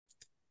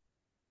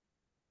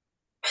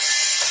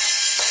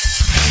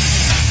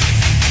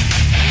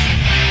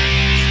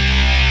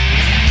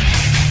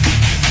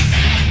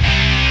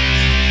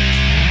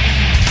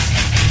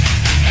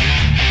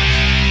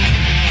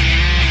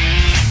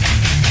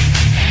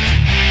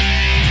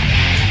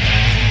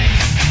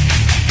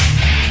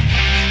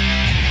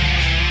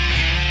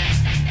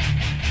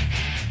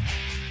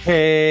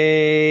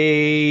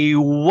Hey,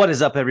 what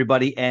is up,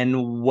 everybody,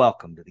 and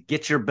welcome to the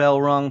Get Your Bell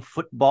Rung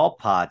Football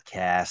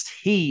Podcast.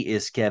 He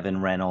is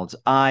Kevin Reynolds.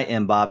 I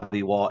am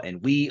Bobby Wall,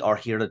 and we are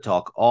here to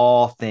talk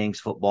all things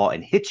football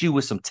and hit you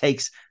with some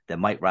takes that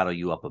might rattle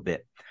you up a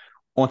bit.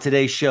 On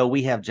today's show,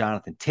 we have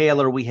Jonathan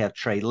Taylor, we have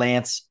Trey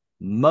Lance.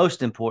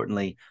 Most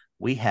importantly,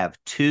 we have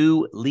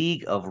two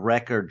league of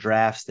record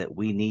drafts that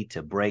we need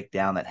to break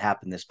down that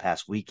happened this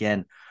past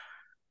weekend.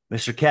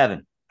 Mr.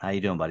 Kevin, how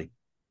you doing, buddy?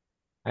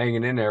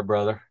 Hanging in there,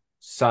 brother.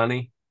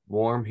 Sunny,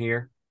 warm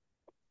here.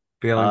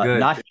 Feeling good.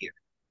 Not here.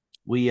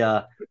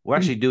 We're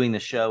actually doing the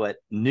show at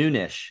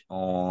noonish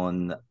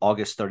on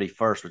August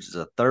 31st, which is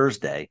a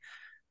Thursday,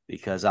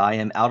 because I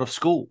am out of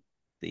school.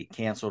 They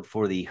canceled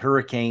for the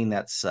hurricane.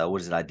 That's what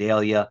is it,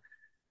 Idalia?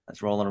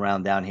 That's rolling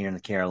around down here in the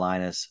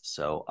Carolinas.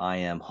 So I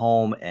am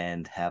home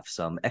and have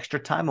some extra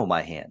time on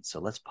my hands.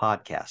 So let's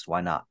podcast. Why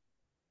not?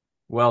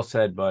 Well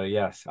said, buddy.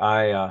 Yes,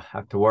 I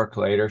have to work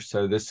later,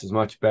 so this is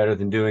much better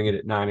than doing it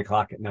at 9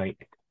 o'clock at night.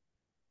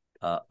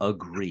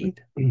 Agreed.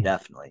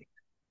 Definitely.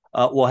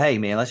 Well, hey,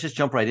 man, let's just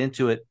jump right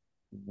into it.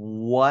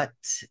 What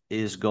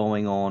is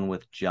going on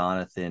with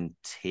Jonathan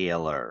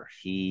Taylor?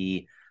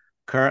 He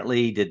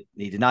did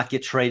not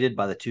get traded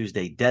by the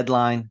Tuesday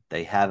deadline.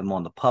 They have him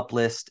on the PUP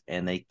list,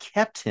 and they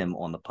kept him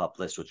on the PUP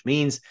list, which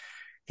means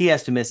he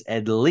has to miss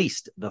at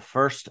least the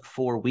first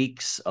 4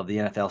 weeks of the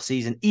NFL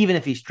season, even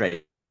if he's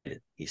traded.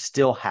 He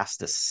still has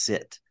to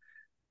sit.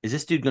 Is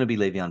this dude going to be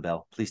Le'Veon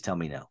Bell? Please tell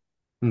me no.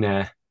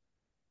 Nah,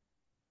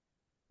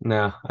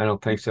 no, I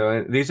don't think so.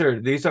 And these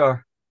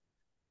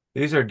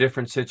are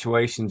different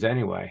situations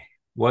anyway.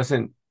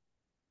 Wasn't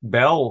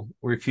Bell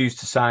refused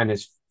to sign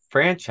his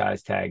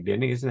franchise tag,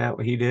 didn't he? Isn't that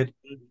what he did?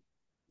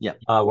 Yeah.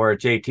 Where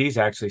JT's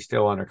actually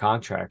still under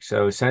contract.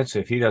 So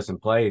essentially, if he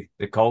doesn't play,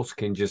 the Colts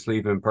can just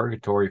leave him in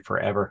purgatory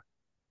forever.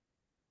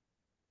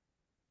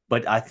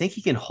 But I think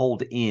he can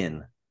hold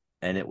in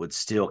and it would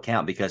still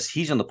count because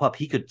he's on the pup.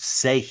 He could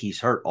say he's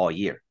hurt all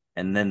year,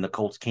 and then the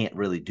Colts can't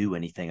really do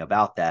anything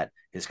about that.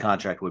 His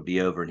contract would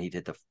be over, and he'd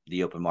hit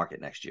the open market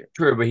next year.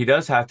 True, but he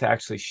does have to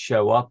actually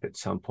show up at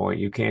some point.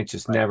 You can't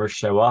just Right. never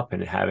show up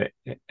and have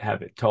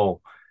it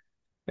told.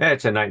 Yeah,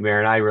 it's a nightmare,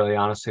 and I really,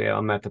 honestly,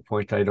 I'm at the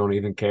point that I don't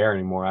even care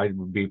anymore. I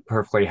would be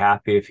perfectly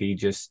happy if he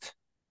just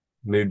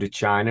moved to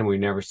China and we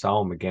never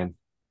saw him again.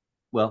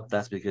 Well,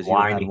 that's because you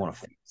don't have him Whiny, on a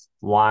face.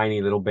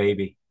 whiny little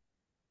baby.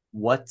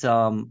 What?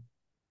 All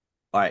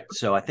right.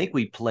 So I think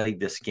we played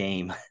this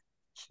game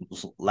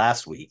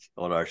last week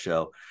on our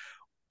show.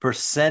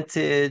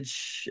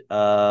 Percentage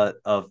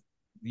of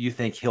you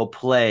think he'll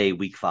play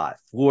week 5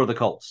 for the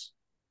Colts,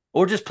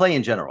 or just play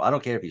in general? I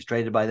don't care if he's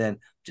traded by then.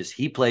 Just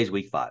he plays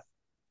week 5.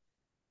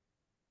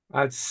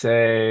 I'd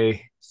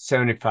say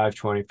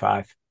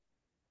 75-25.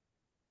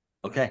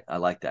 Okay, I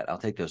like that. I'll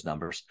take those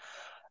numbers.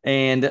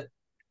 And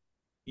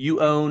you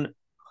own,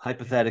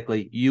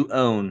 hypothetically, you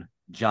own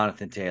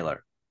Jonathan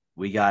Taylor.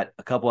 We got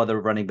a couple other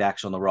running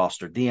backs on the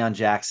roster: Deion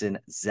Jackson,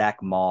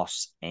 Zach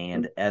Moss,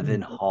 and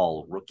Evan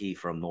Hall, rookie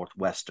from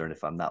Northwestern,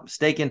 if I'm not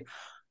mistaken.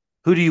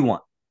 Who do you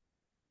want?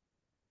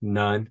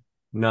 None.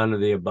 None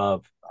of the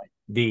above. Right,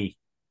 D.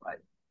 right.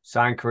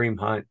 Sign Kareem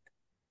Hunt.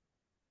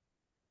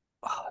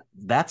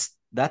 That's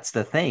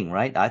the thing,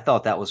 right? I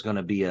thought that was going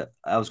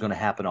to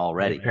happen He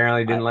already.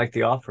 apparently didn't like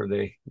the offer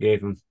they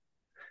gave him.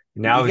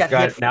 He got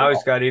hit for Now he's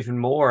all. got even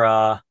more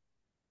of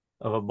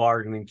a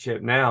bargaining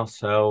chip now,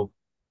 so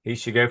he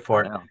should go I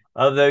for it. know.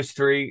 Of those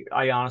three,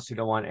 I honestly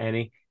don't want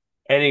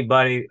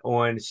anybody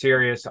on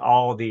Sirius.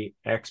 All the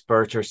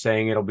experts are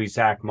saying it'll be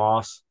Zach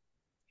Moss.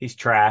 He's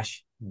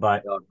trash,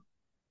 but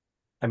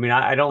I mean,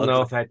 I don't know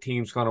Agreed. if that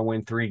team's going to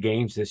win 3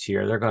 games this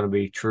year. They're going to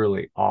be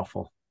truly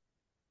awful.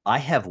 I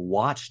have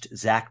watched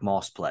Zach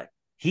Moss play.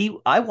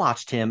 I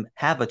watched him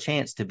have a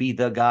chance to be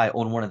the guy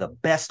on one of the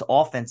best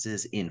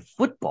offenses in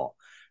football,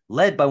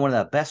 led by one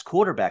of the best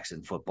quarterbacks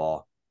in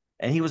football,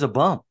 and he was a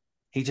bum.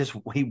 He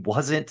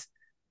wasn't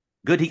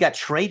good. He got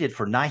traded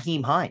for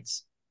Naheem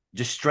Hines,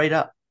 just straight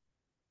up.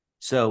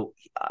 So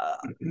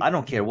I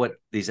don't care what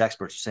these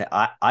experts are saying.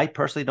 I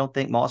personally don't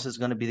think Moss is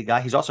going to be the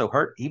guy. He's also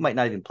hurt. He might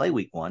not even play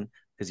week 1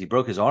 because he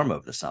broke his arm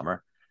over the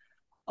summer.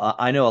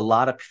 I know a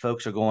lot of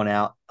folks are going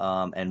out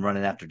and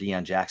running after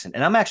Deion Jackson,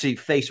 and I'm actually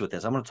faced with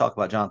this. I'm going to talk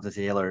about Jonathan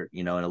Taylor,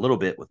 in a little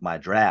bit with my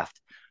draft,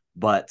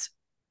 but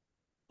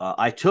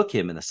I took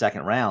him in the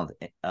second round,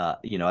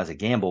 as a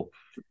gamble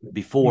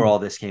before all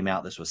this came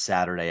out. This was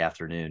Saturday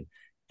afternoon,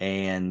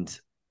 and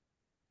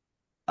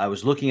I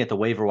was looking at the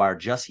waiver wire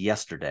just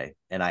yesterday,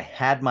 and I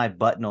had my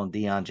button on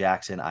Deion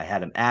Jackson. I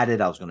had him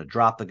added. I was going to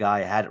drop the guy.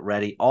 I had it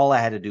ready. All I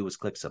had to do was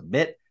click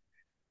submit,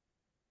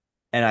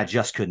 and I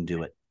just couldn't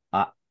do it.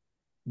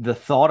 The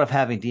thought of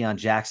having Deion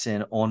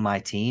Jackson on my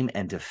team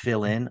and to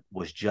fill in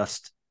was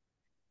just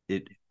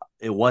it.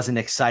 It wasn't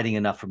exciting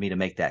enough for me to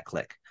make that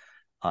click.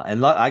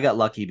 I got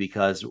lucky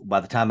because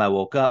by the time I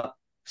woke up,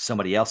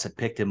 somebody else had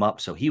picked him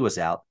up, so he was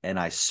out. And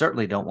I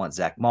certainly don't want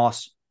Zach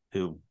Moss,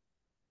 who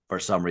for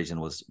some reason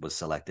was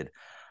selected.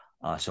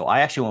 So I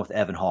actually went with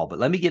Evan Hall. But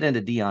let me get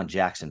into Deion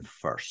Jackson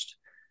first.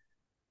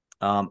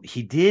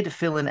 He did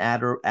fill in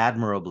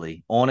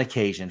admirably on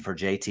occasion for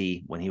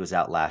JT when he was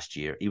out last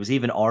year. He was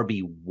even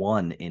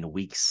RB1 in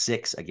week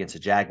 6 against the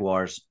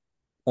Jaguars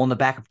on the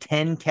back of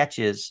 10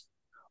 catches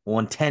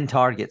on 10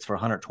 targets for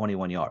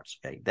 121 yards.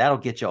 Okay, that'll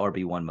get you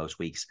RB1 most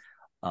weeks.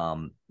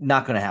 Not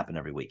going to happen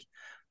every week.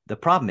 The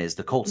problem is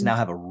the Colts now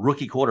have a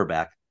rookie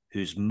quarterback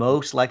who's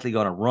most likely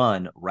going to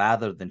run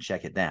rather than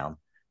check it down.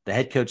 The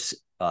head coach,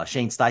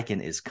 Shane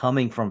Steichen, is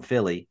coming from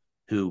Philly,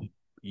 who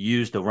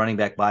used a running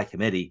back by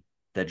committee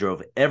that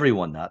drove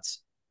everyone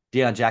nuts.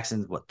 Deion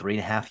Jackson's,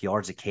 3.5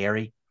 yards a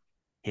carry?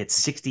 He had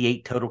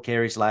 68 total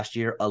carries last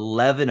year.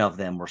 11 of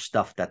them were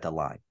stuffed at the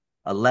line.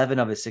 11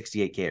 of his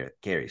 68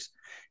 carries.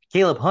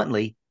 Caleb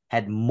Huntley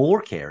had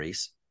more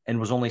carries and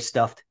was only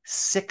stuffed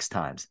 6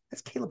 times.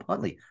 That's Caleb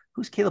Huntley.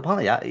 Who's Caleb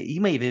Huntley? He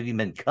may have even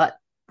been cut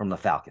from the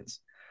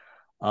Falcons.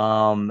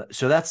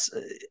 So that's,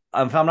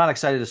 if I'm not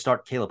excited to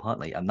start Caleb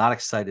Huntley, I'm not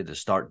excited to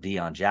start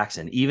Deion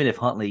Jackson, even if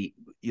Huntley,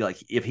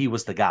 if he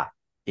was the guy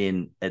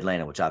in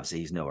Atlanta, which obviously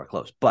he's nowhere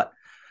close. But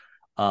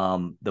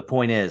the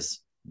point is,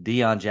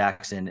 Deion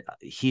Jackson,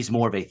 he's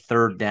more of a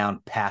third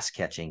down pass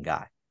catching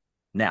guy.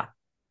 Now,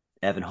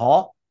 Evan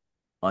Hall,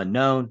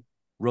 unknown,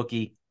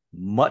 rookie,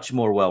 much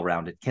more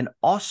well-rounded, can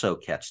also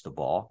catch the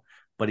ball,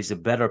 but he's a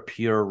better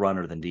pure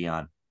runner than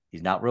Deion.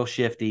 He's not real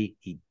shifty.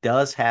 He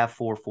does have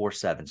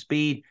 4.47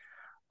 speed.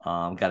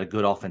 Got a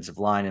good offensive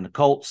line in the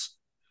Colts.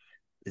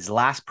 His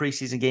last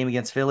preseason game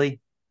against Philly,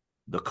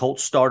 the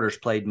Colts starters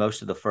played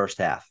most of the first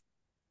half.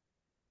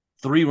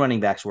 3 running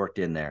backs worked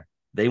in there.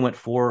 They went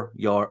 4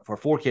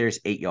 carries,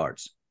 8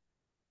 yards.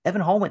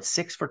 Evan Hall went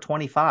 6 for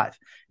 25.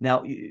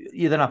 Now,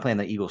 they're not playing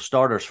the Eagles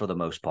starters for the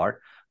most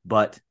part,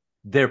 but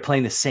they're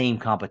playing the same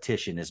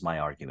competition is my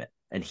argument.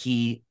 And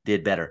he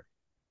did better.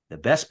 The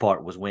best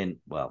part was when,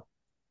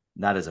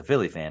 not as a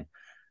Philly fan,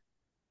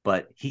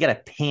 but he got a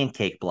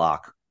pancake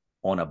block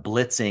on a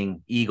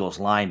blitzing Eagles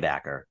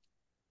linebacker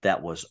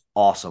that was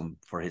awesome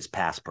for his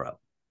pass pro.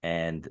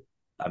 And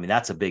I mean,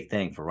 that's a big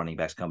thing for running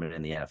backs coming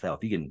in the NFL.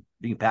 If you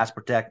can pass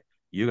protect,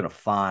 you're going to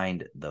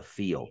find the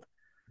field.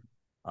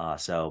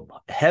 So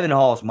Evan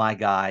Hall is my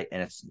guy,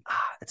 and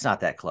it's not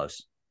that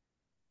close.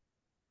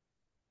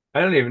 I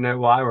don't even know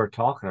why we're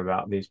talking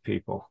about these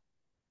people.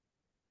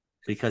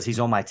 Because he's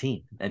on my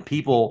team, and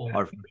people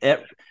are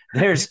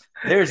there's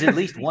at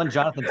least one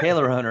Jonathan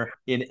Taylor owner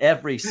in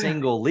every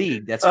single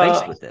league that's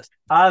faced with this.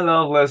 I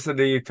love listening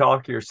to you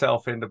talk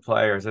yourself into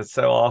players. It's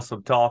so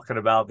awesome talking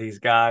about these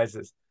guys.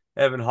 As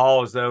Evan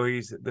Hall, as though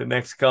he's the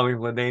next coming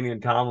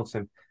LaDainian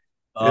Tomlinson.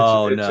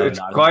 It's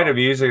quite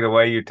amusing the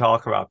way you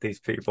talk about these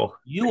people.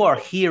 You are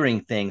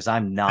hearing things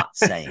I'm not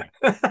saying.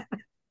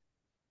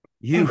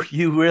 You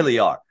really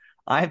are.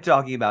 I'm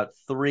talking about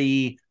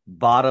 3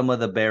 bottom of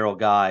the barrel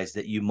guys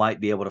that you might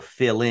be able to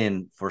fill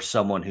in for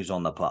someone who's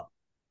on the pup.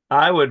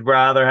 I would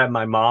rather have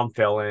my mom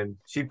fill in.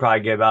 She'd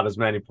probably get about as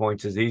many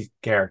points as these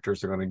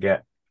characters are going to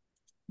get.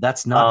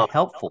 That's not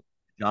helpful,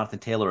 Jonathan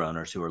Taylor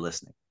owners who are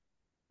listening.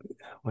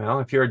 Well,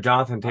 if you're a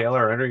Jonathan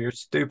Taylor owner, you're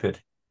stupid.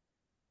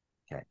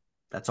 Okay.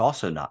 That's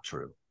also not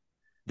true.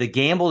 The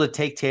gamble to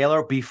take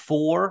Taylor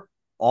before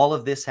all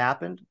of this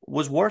happened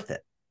was worth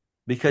it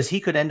because he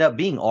could end up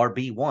being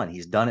RB1.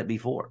 He's done it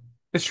before.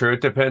 It's true.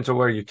 It depends on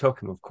where you took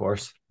him, of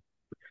course.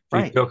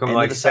 If you took him,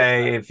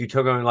 if you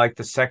took him in like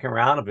the second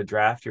round of a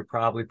draft, you're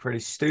probably pretty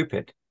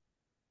stupid.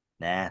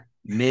 Nah,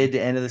 mid to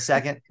end of the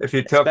second. If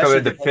you took him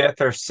in the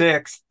 5th or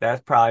 6th,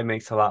 that probably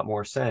makes a lot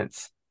more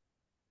sense.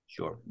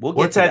 Sure. We'll get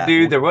what's to that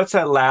dude there? What's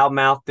that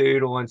loudmouth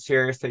dude on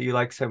Sirius that you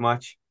like so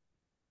much?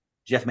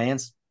 Jeff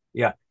Mans?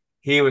 Yeah.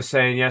 He was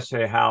saying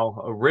yesterday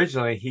how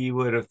originally he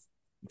would have,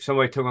 if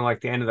somebody took him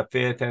like the end of the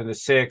 5th, end of the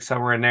 6th,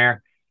 somewhere in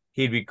there,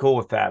 he'd be cool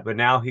with that. But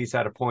now he's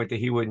at a point that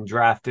he wouldn't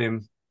draft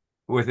him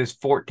with his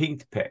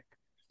 14th pick,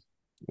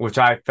 which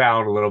I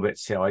found a little bit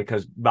silly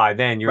because by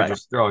then you're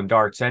just throwing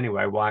darts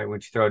anyway. Why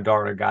wouldn't you throw a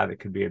dart at a guy that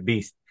could be a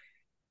beast?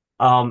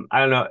 I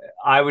don't know.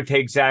 I would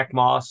take Zach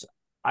Moss.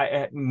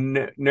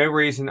 No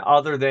reason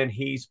other than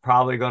he's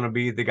probably going to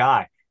be the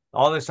guy.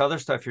 All this other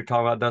stuff you're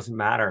talking about doesn't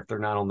matter if they're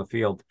not on the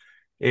field.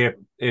 If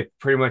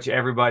pretty much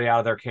everybody out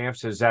of their camp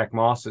says Zach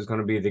Moss is going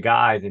to be the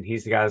guy, then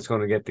he's the guy that's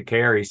going to get the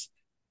carries.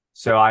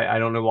 So I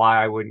don't know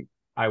why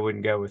I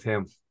wouldn't go with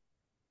him.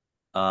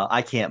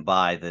 I can't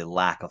buy the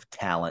lack of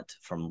talent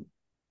from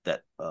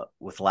that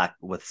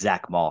with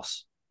Zach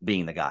Moss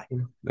being the guy.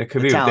 It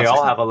could be. They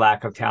all have a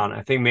lack of talent.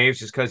 I think maybe it's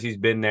just because he's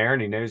been there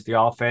and he knows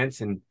the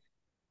offense. And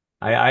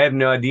I have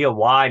no idea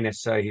why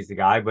necessarily he's the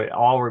guy, but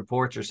all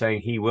reports are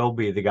saying he will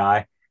be the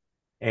guy.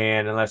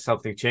 And unless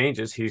something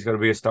changes, he's going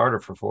to be a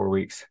starter for 4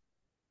 weeks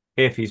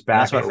if he's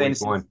back at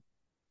week 1.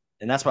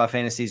 And that's why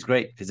fantasy is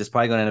great because it's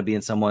probably going to end up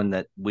being someone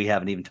that we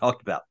haven't even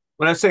talked about.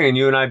 When I'm saying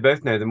you and I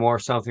both know the more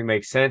something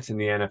makes sense in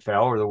the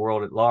NFL or the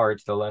world at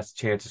large, the less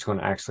chance it's going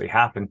to actually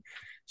happen.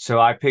 So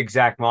I picked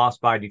Zach Moss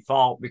by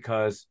default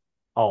because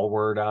all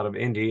word out of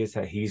Indy is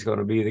that he's going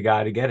to be the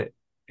guy to get it.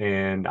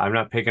 And I'm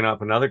not picking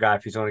up another guy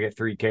if he's going to get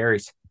 3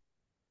 carries.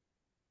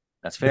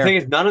 That's fair. The thing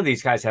is, none of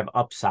these guys have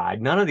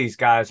upside. None of these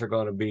guys are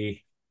going to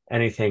be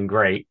anything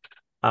great.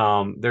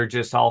 They're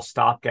just all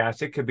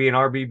stopgaps. It could be an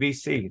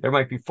RBBC. There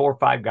might be 4 or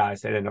 5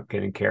 guys that end up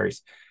getting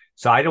carries.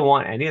 So I don't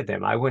want any of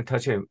them. I wouldn't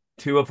touch him.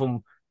 Two of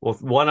them, well,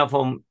 one of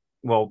them,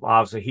 well,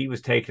 obviously he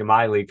was taken to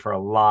my league for a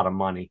lot of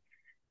money,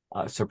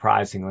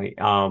 surprisingly.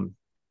 And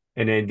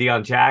then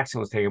Deion Jackson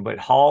was taken, but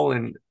Hall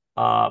and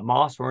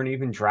Moss weren't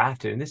even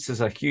drafted. And this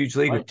is a huge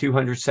league with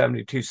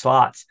 272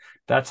 slots.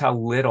 That's how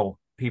little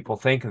people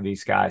think of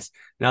these guys.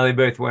 Now they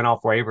both went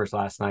off waivers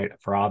last night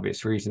for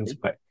obvious reasons,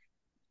 but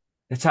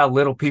that's how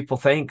little people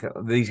think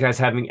of these guys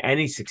having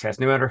any success,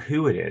 no matter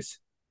who it is.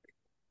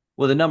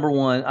 Well, the number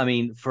one, I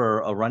mean,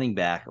 for a running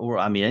back, or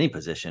I mean, any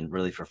position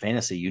really for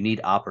fantasy, you need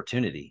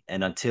opportunity.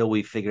 And until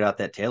we figured out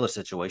that Taylor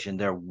situation,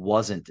 there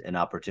wasn't an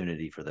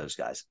opportunity for those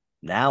guys.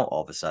 Now,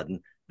 all of a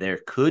sudden, there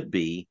could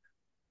be,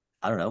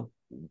 I don't know,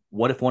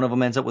 what if one of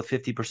them ends up with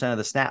 50% of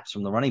the snaps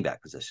from the running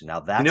back position?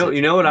 Now, that's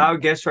you know what I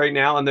would guess right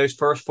now in those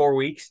first 4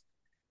 weeks,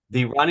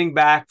 the running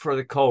back for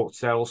the Colts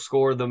that will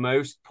score the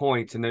most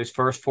points in those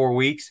first 4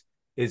 weeks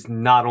is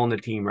not on the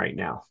team right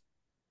now.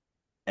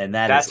 And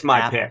that's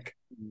my pick.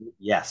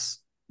 Yes.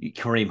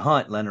 Kareem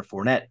Hunt, Leonard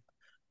Fournette.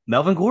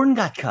 Melvin Gordon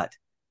got cut.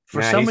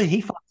 For some reason,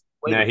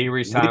 he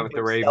re-signed with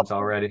the Ravens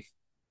already.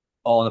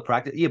 Oh, on the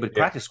practice. Yeah, but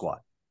practice squad.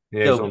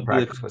 Yeah, he's on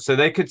practice squad. So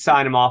they could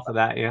sign him off of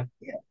that, yeah.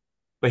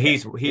 But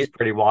he's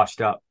pretty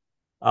washed up.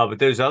 But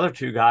those other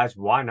two guys,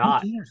 why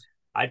not?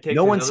 I'd take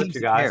those other two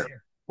guys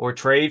or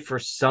trade for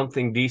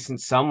something decent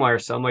somewhere.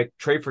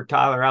 Trade for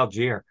Tyler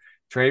Algier.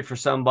 Trade for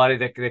somebody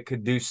that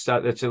could do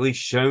stuff that's at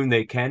least shown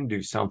they can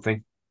do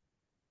something.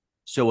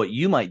 So what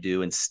you might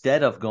do,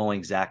 instead of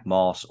going Zach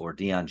Moss or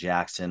Deion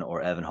Jackson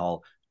or Evan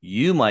Hall,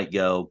 you might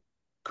go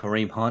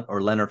Kareem Hunt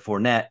or Leonard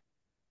Fournette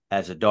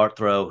as a dart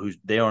throw, who's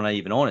they are not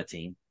even on a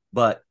team,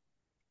 but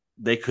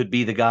they could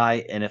be the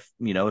guy. And if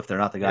they're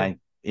not the guy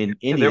in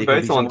Indy, they're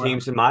both on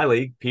teams in my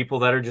league. People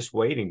that are just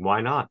waiting.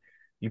 Why not?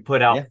 You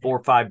put out $4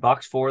 or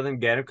 $5 for them,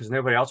 get it because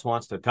nobody else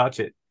wants to touch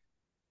it.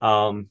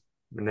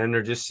 And then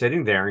they're just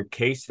sitting there in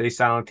case they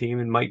sign a team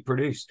and might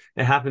produce.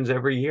 It happens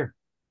every year.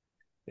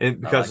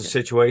 Because of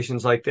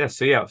situations like this.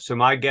 So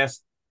my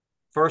guess,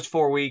 first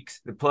 4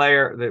 weeks,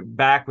 the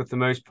back with the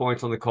most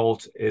points on the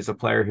Colts is a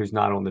player who's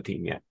not on the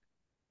team yet.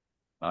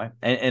 All right.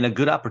 And a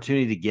good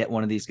opportunity to get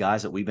one of these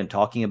guys that we've been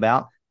talking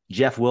about.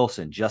 Jeff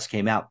Wilson just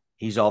came out.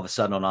 He's all of a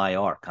sudden on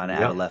IR, kind of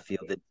out of left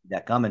field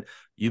that coming.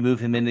 You move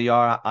him into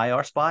your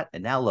IR spot,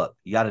 and now look,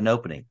 you got an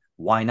opening.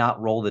 Why not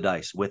roll the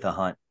dice with a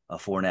Hunt, a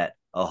Fournette,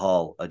 a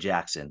Hull, a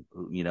Jackson,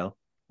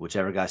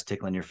 whichever guy's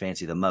tickling your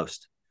fancy the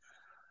most.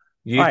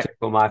 You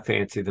tickle my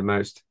fancy the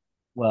most.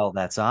 Well,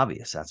 that's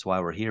obvious. That's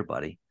why we're here,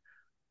 buddy.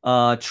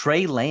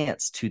 Trey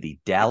Lance to the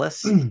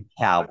Dallas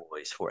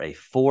Cowboys for a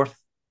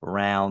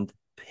 4th-round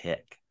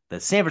pick. The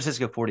San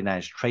Francisco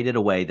 49ers traded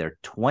away their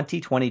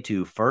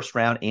 2022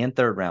 first-round and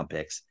third-round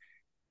picks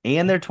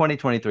and their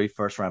 2023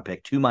 first-round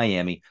pick to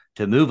Miami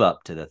to move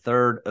up to the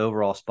 3rd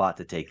overall spot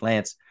to take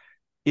Lance.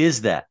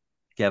 Is that,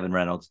 Kevin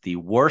Reynolds, the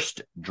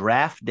worst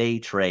draft day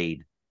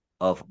trade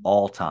of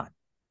all time?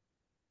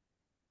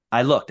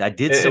 I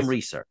did some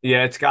research.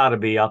 Yeah, it's got to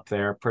be up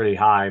there pretty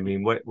high. I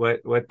mean,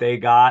 what they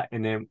got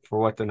and then for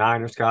what the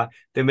Niners got.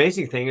 The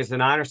amazing thing is the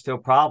Niners still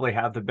probably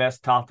have the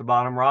best top to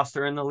bottom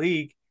roster in the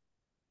league,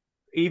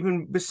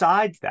 even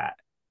besides that.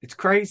 It's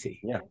crazy.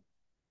 Yeah,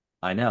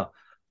 I know.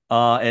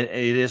 It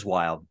is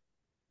wild.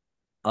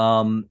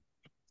 The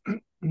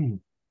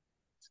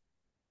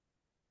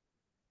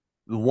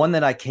one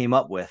that I came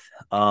up with,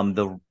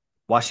 the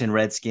Washington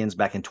Redskins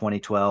back in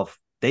 2012,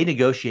 they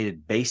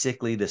negotiated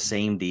basically the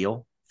same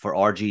deal for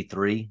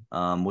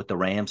RG3 with the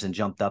Rams and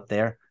jumped up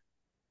there.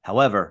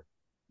 However,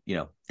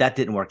 that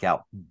didn't work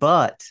out.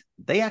 But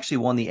they actually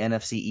won the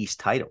NFC East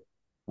title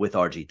with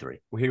RG3.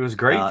 Well, he was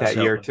great that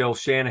year till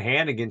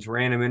Shanahanigans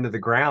ran him into the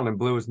ground and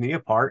blew his knee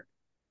apart.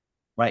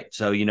 Right.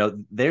 So,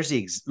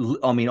 there's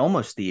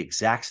almost the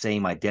exact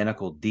same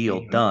identical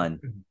deal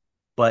done.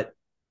 But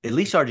at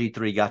least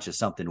RG3 got you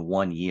something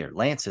 1 year.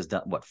 Lance has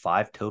done,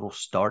 5 total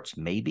starts,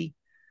 maybe?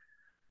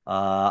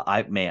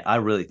 I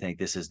really think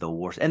this is the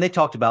worst. And they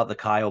talked about the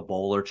Kyle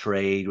Bowler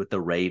trade with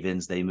the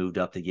Ravens. They moved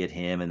up to get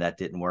him, and that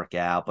didn't work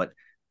out. But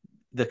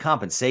the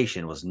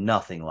compensation was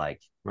nothing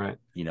like, like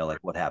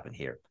what happened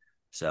here.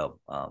 So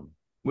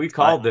we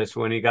called this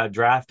when he got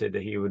drafted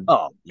that he would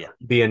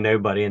be a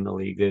nobody in the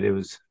league.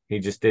 That he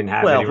just didn't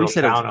have any real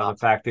talent on the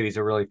fact that he's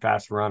a really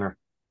fast runner.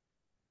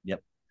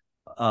 Yep.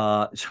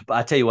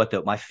 I tell you what,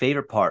 though, my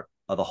favorite part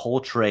of the whole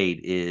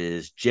trade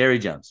is Jerry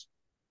Jones,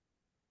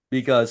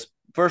 because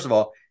first of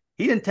all,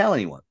 he didn't tell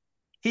anyone.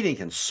 He didn't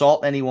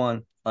consult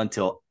anyone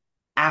until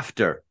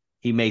after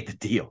he made the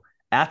deal,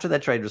 after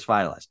that trade was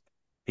finalized.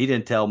 He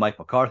didn't tell Mike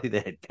McCarthy, the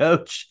head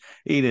coach.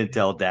 He didn't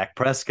tell Dak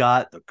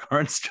Prescott, the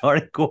current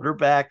starting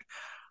quarterback.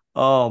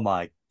 Oh,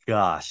 my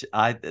gosh.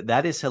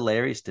 That is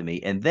hilarious to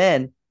me. And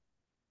then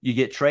you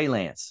get Trey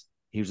Lance.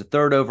 He was a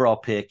 3rd overall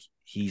pick.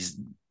 He's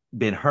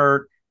been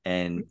hurt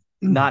and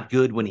not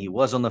good when he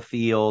was on the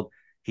field.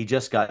 He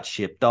just got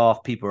shipped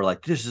off. People are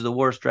like, this is the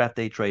worst draft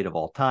day trade of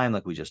all time,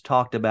 like we just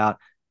talked about.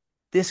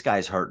 This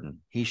guy's hurting.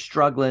 He's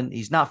struggling.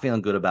 He's not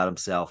feeling good about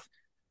himself.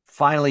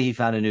 Finally, he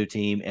found a new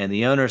team, and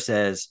the owner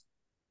says,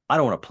 I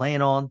don't want to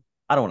plan on,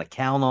 I don't want to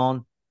count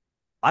on,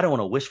 I don't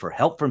want to wish for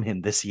help from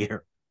him this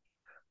year.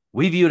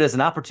 We view it as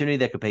an opportunity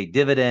that could pay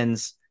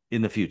dividends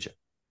in the future.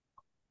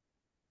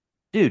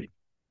 Dude,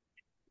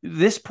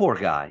 this poor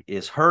guy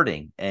is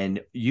hurting,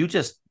 and you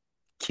just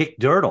kick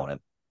dirt on him.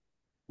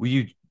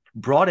 You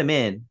brought him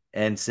in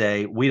and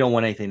say, we don't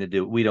want anything to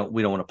do. We don't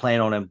want to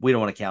plan on him. We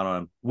don't want to count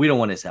on him. We don't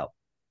want his help.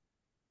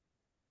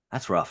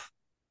 That's rough.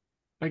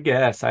 I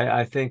guess.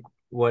 I think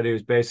what he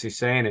was basically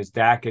saying is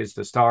Dak is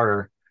the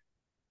starter.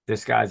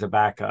 This guy's a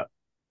backup.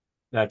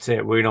 That's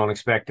it. We don't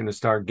expect him to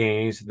start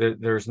games.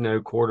 There's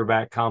no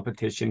quarterback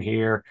competition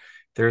here.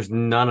 There's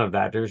none of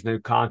that. There's no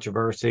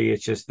controversy.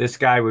 It's just this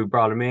guy, we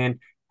brought him in.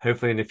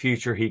 Hopefully in the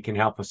future, he can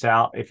help us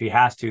out if he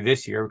has to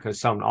this year because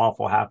something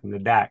awful happened to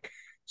Dak.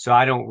 So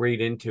I don't read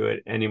into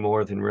it any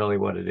more than really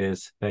what it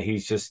is, that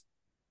he's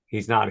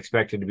not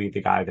expected to be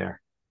the guy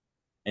there.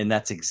 And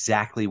that's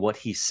exactly what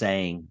he's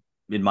saying.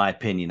 In my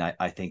opinion,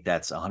 I think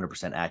that's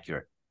 100%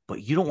 accurate.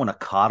 But you don't want to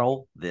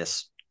coddle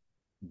this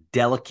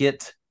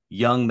delicate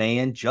young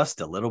man just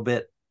a little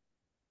bit.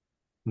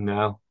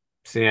 No,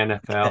 it's the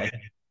NFL.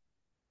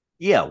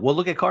 Yeah, well,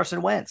 look at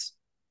Carson Wentz.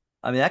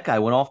 I mean, that guy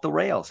went off the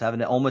rails,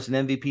 having almost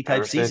an MVP type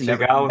Ever since season. the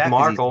Never guy came with back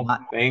 'cause he's Markle,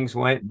 not things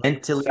went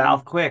mentally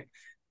south quick.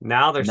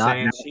 Now they're not.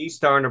 saying she's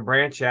starting to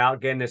branch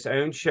out, getting his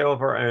own show of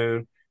her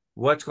own.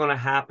 What's going to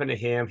happen to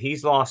him?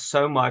 He's lost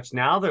so much.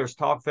 Now there's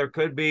talk there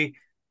could be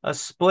a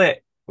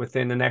split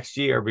within the next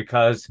year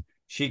because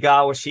she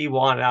got what she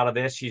wanted out of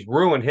this. She's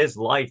ruined his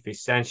life,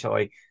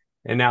 essentially.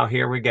 And now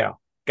here we go.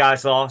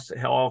 Guy's lost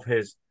all of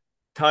his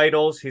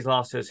titles. He's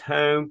lost his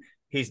home.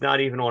 He's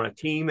not even on a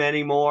team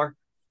anymore.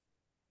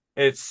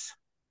 It's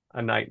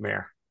a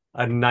nightmare.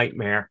 A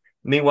nightmare.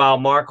 Meanwhile,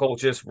 Markle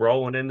just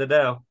rolling in the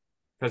dough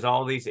because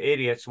all these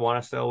idiots want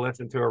us to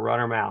listen to her run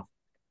her mouth.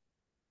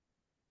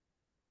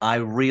 I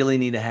really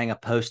need to hang a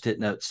post-it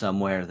note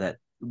somewhere that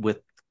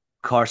with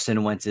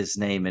Carson Wentz's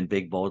name in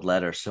big bold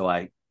letters, so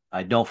I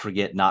don't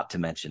forget not to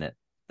mention it.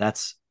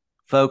 That's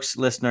folks,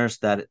 listeners.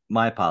 That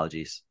my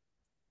apologies.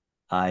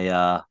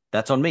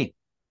 That's on me.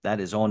 That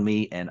is on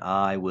me, and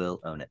I will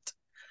own it.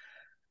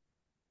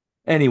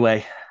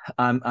 Anyway,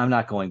 I'm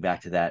not going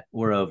back to that.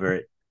 We're over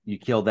it. You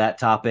killed that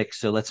topic,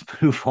 so let's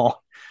move on.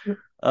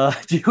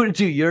 Do you want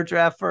to do your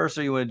draft first,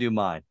 or you want to do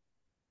mine?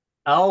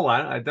 Oh,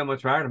 it doesn't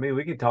much matter to me.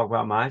 We can talk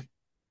about mine.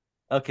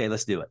 Okay,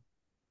 let's do it.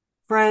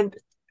 Friend,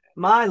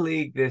 my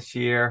league this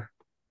year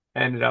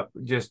ended up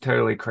just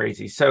totally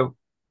crazy. So,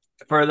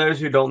 for those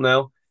who don't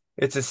know,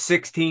 it's a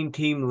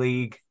 16-team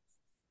league,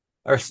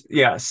 or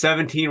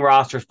 17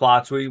 roster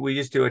spots. We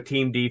just do a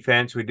team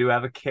defense. We do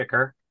have a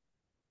kicker.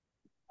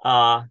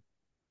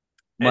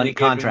 Money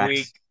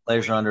contracts.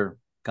 Players are under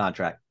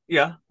contract.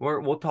 Yeah,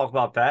 we'll talk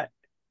about that.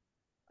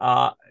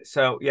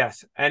 So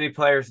yes, any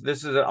players.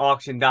 This is an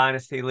auction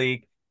dynasty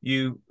league.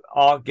 You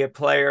all get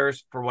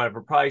players for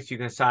whatever price. You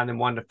can assign them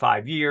 1 to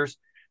 5 years.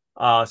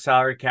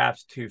 Salary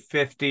cap's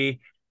 $250.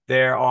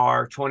 There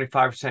are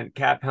 25%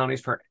 cap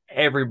penalties for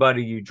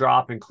everybody you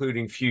drop,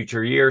 including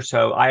future years.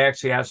 So I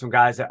actually have some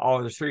guys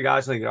there's 3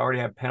 guys that already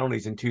have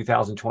penalties in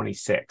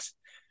 2026.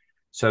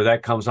 So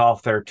that comes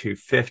off their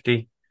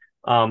 $250.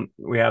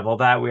 We have all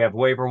that. We have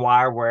waiver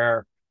wire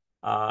where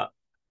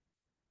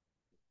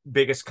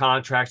biggest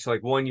contracts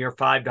like 1 year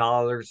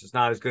 $5 is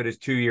not as good as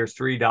 2 years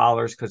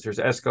 $3 because there's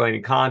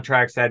escalating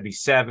contracts. That'd be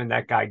 $7.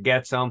 That guy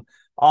gets them.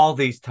 All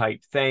these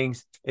type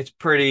things. It's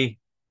pretty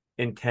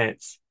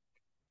intense.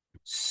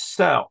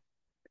 So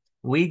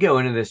we go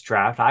into this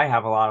draft. I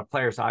have a lot of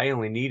players. I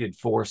only needed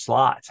 4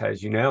 slots.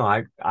 As you know,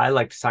 I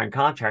like to sign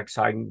contracts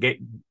so I can get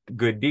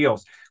good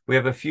deals. We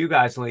have a few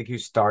guys in the league who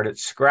start at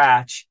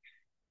scratch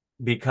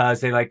because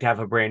they like to have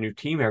a brand new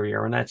team every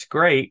year, and that's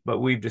great. But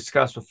we've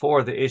discussed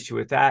before the issue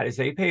with that is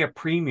they pay a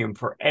premium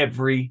for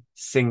every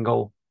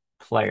single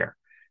player.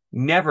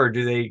 Never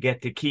do they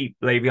get to keep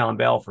Le'Veon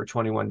Bell for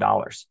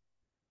 $21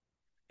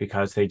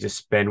 because they just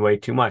spend way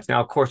too much.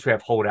 Now, of course, we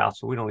have holdouts,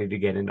 so we don't need to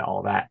get into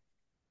all that.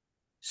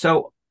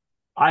 So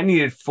I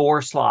needed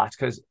 4 slots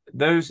because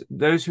those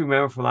who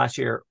remember from last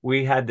year,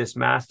 we had this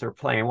master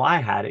plan. Well, I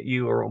had it.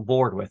 You were on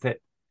board with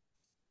it.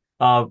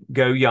 Go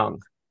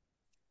young.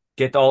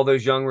 Get all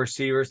those young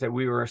receivers that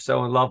we were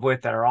so in love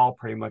with that are all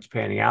pretty much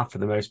panning out for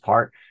the most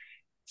part.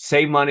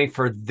 Save money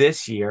for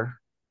this year.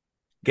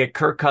 Get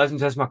Kirk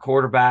Cousins as my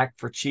quarterback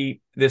for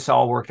cheap. This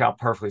all worked out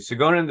perfectly. So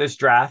going into this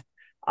draft,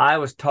 I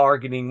was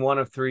targeting one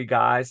of 3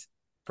 guys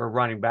for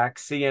running back,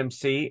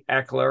 CMC,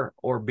 Eckler,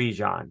 or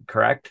Bijan,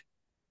 correct?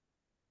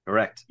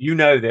 Correct. You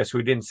know this.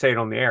 We didn't say it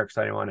on the air because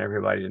I didn't want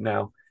everybody to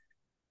know.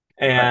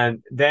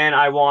 And then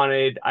I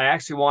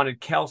actually wanted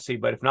Kelsey,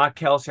 but if not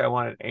Kelsey, I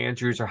wanted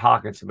Andrews or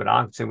Hawkinson, but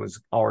Hawkinson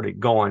was already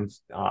going.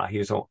 He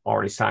was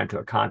already signed to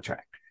a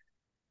contract.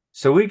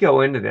 So we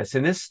go into this,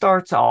 and this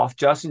starts off,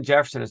 Justin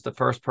Jefferson is the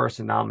first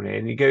person nominated,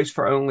 and he goes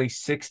for only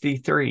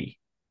 63.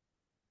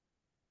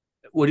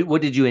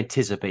 What did you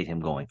anticipate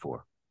him going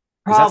for?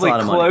 Probably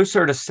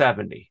closer to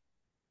 70.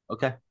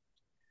 Okay.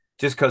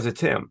 Just because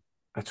it's him.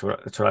 That's what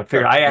I figured.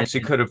 Sure. I And,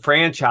 actually could have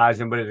franchised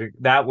him, but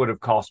that would have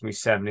cost me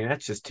 70.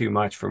 That's just too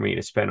much for me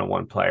to spend on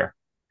one player.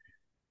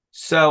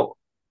 So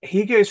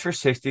he goes for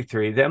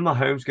 63. Then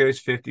Mahomes goes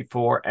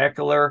 54.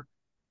 Eckler,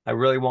 I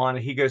really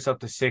wanted. He goes up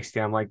to 60.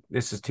 I'm like,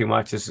 this is too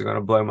much. This is going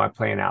to blow my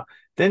plan out.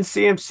 Then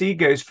CMC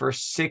goes for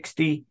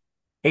 68.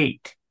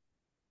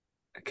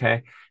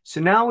 Okay.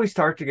 So now we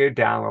start to go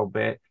down a little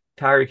bit.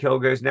 Tyreek Hill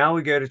goes. Now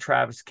we go to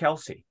Travis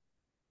Kelce,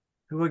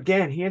 who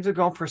again, he ends up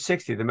going for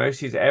 60, the most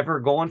he's ever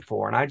gone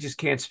for. And I just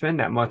can't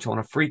spend that much on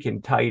a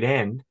freaking tight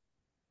end.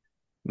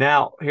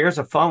 Now, here's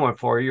a fun one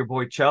for you. Your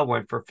boy Chubb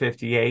went for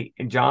 58,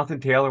 and Jonathan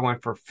Taylor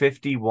went for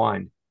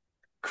 51.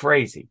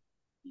 Crazy,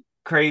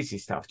 crazy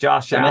stuff.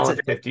 Josh and that's Allen,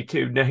 it.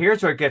 52. Now,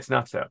 here's where it gets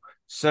nuts, though.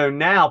 So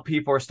now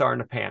people are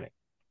starting to panic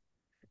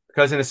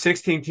because in a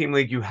 16-team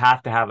league, you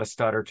have to have a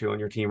stud or two on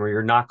your team or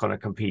you're not going to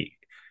compete.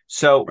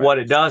 So Right. what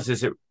it does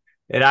is it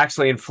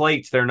actually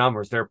inflates their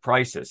numbers, their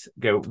prices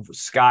go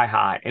sky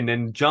high. And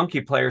then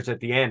junky players at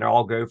the end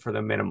all go for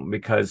the minimum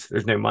because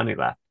there's no money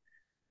left.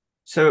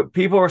 So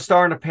people are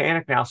starting to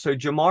panic now. So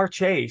Jamar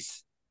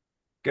Chase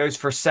goes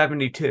for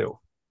 72.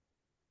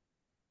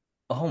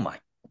 Oh my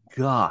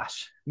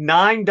gosh.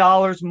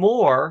 $9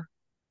 more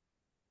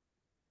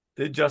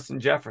than Justin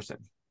Jefferson.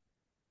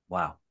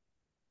 Wow.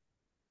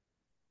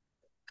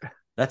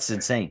 That's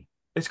insane.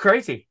 It's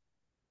crazy.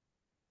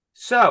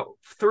 So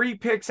 3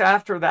 picks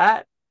after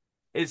that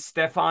is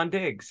Stephon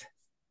Diggs.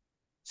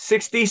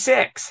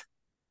 66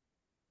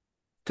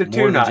 to More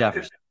two than nut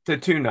Jefferson. to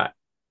two nut.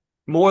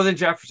 More than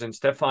Jefferson,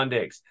 Stephon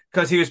Diggs,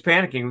 because he was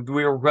panicking.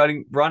 We were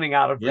running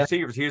out of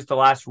receivers. He was the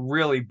last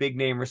really big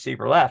name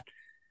receiver left.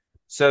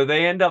 So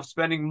they end up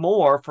spending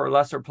more for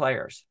lesser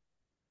players.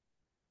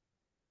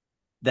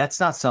 That's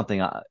not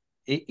something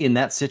in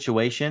that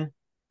situation,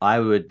 I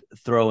would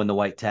throw in the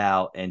white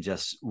towel and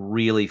just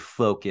really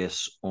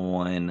focus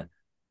on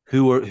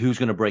who's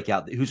going to break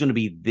out, who's going to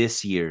be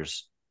this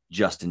year's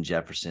Justin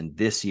Jefferson,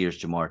 this year's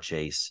Jamar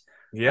Chase.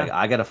 Yeah. Like,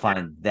 I got to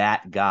find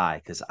that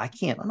guy because I'm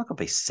not going to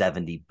pay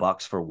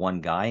 $70 for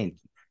one guy. And,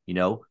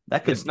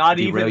 that could It's not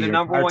derail even the your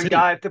number entire one team.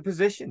 guy at the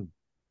position.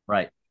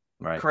 Right.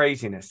 Right.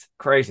 Craziness.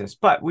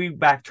 But we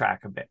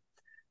backtrack a bit.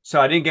 So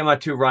I didn't get my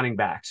 2 running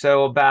backs.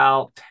 So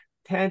about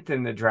 10th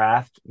in the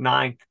draft,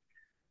 9th,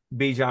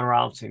 Bijan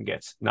Robinson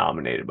gets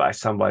nominated by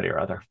somebody or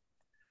other.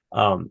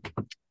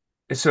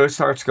 So it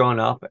starts going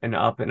up and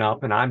up and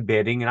up, and I'm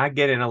bidding, and I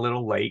get in a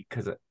little late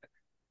because,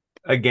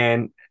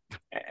 again,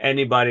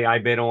 anybody I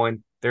bid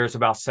on, there's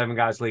about 7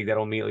 guys league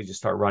that'll immediately just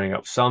start running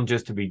up. Some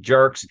just to be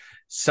jerks,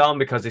 some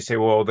because they say,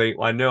 well,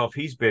 I know if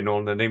he's bidding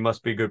on them, they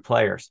must be good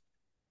players.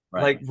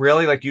 Right. Like,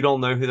 really? Like, you don't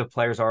know who the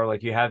players are?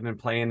 Like, you haven't been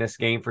playing this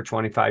game for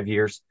 25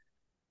 years?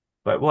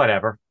 But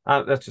whatever.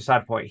 That's a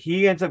side point.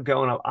 He ends up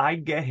going up. I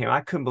get him.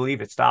 I couldn't believe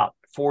it stopped.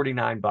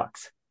 $49.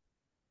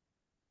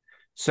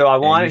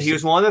 So he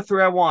was one of the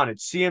 3 I wanted.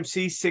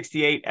 CMC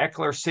 68,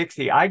 Eckler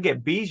 60. I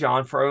get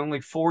Bijan for only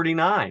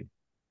 49.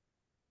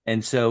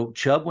 And so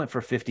Chubb went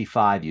for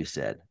 55, you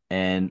said.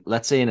 And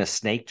let's say in a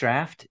snake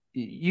draft,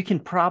 you can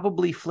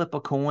probably flip a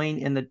coin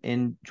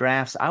in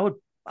drafts.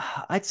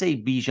 I'd say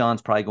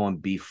Bijan's probably going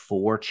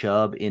before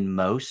Chubb in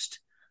most,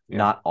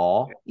 not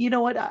all. You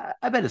know what?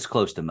 I bet it's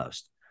close to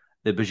most.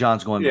 That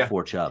Bijan's going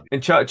before Chubb.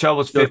 And Chubb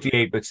was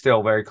 58, but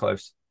still very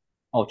close.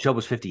 Oh, Chubb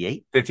was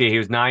 58? 58. He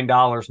was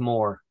 $9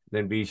 more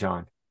than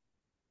Bijan.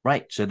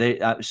 Right. So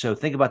so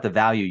think about the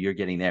value you're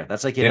getting there.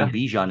 That's like getting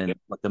Bijan in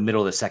like the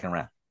middle of the second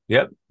round.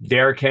 Yep.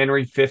 Derrick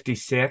Henry,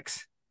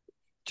 56.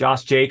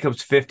 Josh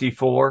Jacobs,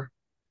 54.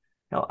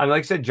 Like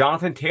I said,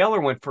 Jonathan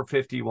Taylor went for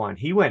 51.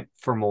 He went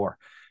for more.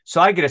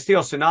 So I get a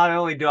steal. So not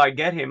only do I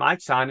get him,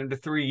 I'd sign him to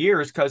 3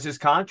 years because his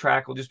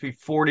contract will just be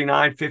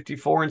 49,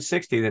 54, and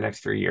 60 the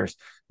next 3 years,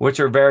 which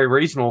are very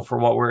reasonable for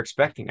what we're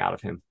expecting out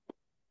of him.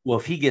 Well,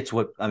 if he gets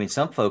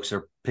some folks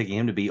are picking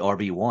him to be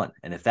RB1.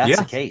 And if that's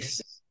the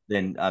case,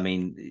 then,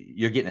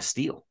 you're getting a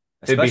steal,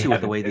 especially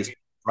with the way these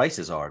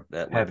prices are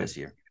this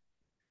year.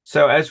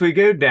 So as we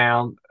go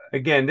down,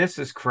 again, this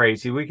is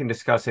crazy. We can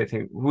discuss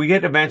anything. We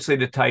get eventually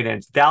to tight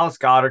ends. Dallas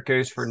Goedert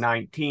goes for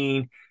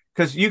 19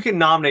 because you can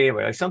nominate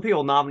anybody. Like some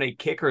people nominate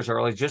kickers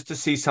early just to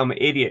see some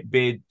idiot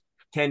bid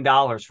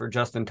 $10 for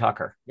Justin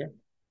Tucker. Yeah,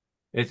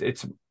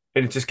 it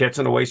just gets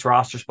in the waste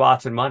roster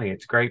spots and money.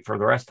 It's great for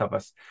the rest of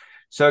us.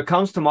 So it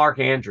comes to Mark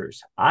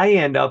Andrews. I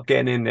end up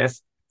getting in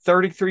this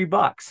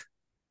 $33.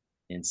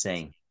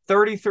 Insane.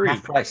 33.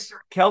 Half price.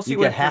 Kelsey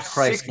went half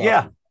price. Kelsey.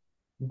 Yeah,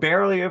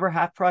 barely over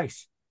half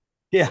price.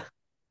 Yeah.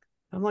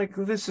 I'm like,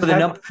 this is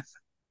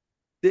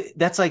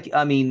that's like,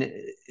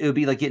 it would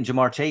be like getting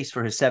Jamar Chase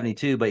for his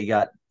 72, but you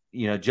got,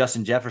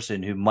 Justin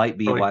Jefferson, who might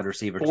be a wide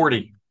receiver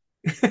 40.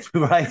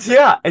 Right.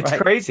 Yeah, it's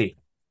crazy.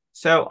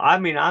 So,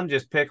 I'm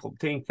just pickled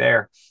pink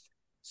there.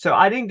 So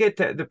I didn't get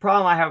the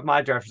problem I have with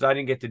my draft is I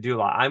didn't get to do a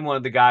lot. I'm one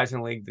of the guys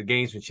in the league, the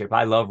gamesmanship.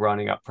 I love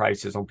running up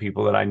prices on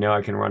people that I know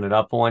I can run it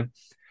up on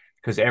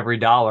because every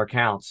dollar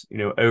counts,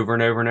 over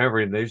and over and over.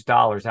 And those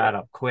dollars add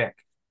up quick.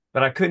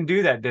 But I couldn't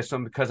do that this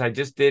one because I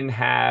just didn't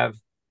have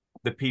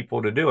the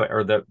people to do it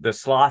or the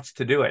slots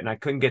to do it. And I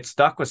couldn't get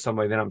stuck with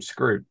somebody, then I'm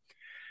screwed.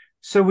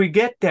 So we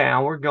get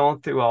down, we're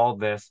going through all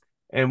this,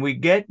 and we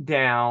get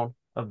down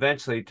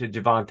eventually to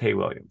Javonte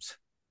Williams,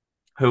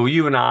 who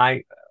you and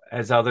I,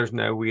 as others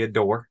know, we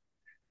adore.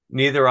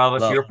 Neither of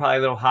us, Love. you're probably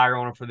a little higher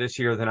on him for this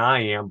year than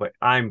I am, but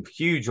I'm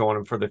huge on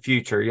him for the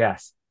future.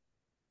 Yes.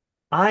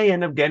 I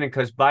end up getting,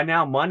 because by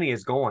now money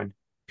is going.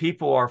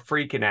 People are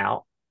freaking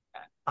out.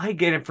 I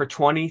get him for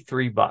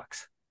 23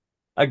 bucks.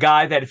 A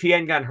guy that if he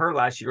hadn't gotten hurt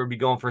last year would be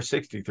going for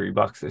 63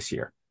 bucks this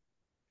year.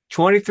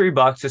 23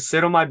 bucks to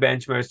sit on my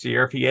bench most of the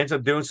year if he ends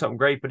up doing something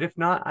great. But if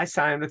not, I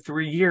sign him to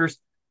 3 years.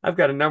 I've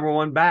got a number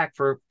one back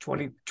for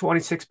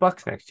 26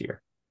 bucks next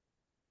year.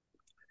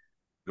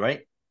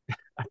 Right.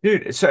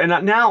 Dude, so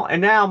and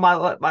now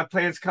my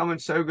plan's coming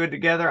so good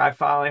together. I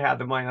finally have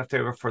the money left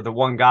over for the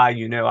one guy.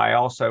 I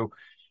also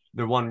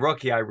the one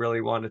rookie I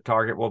really wanted to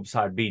target, well,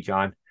 beside B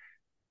John,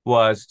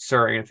 was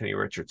Sir Anthony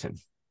Richardson.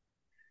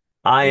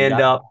 I And you end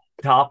got up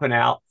topping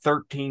out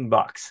 13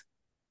 bucks.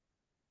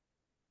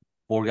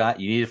 four guys.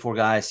 You needed four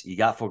guys. You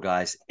got four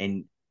guys,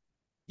 and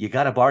you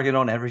got a bargain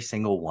on every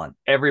single one.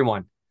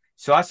 Everyone.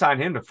 So I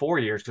signed him to 4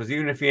 years because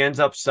even if he ends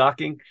up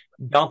sucking,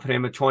 dumping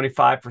him at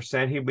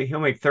 25%, he'll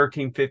make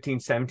 13, 15,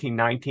 17,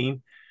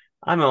 19.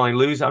 I'm not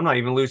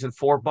even losing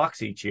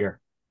 $4 each year.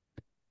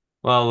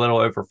 Well, a little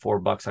over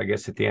 $4, I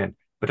guess, at the end.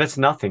 But that's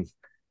nothing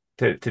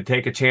to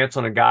take a chance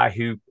on a guy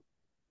who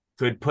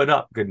could put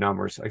up good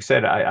numbers. Like I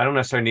said, I don't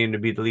necessarily need him to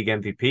be the league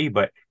MVP,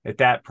 but at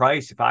that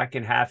price, if I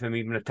can have him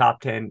even a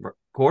top 10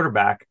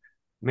 quarterback,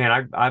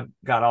 man, I've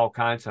got all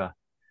kinds of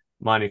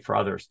money for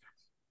others.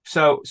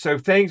 So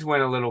things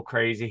went a little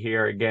crazy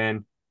here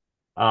again.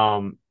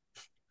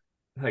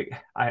 Like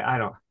I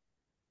don't.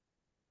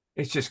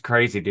 It's just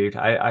crazy, dude.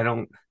 I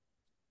don't.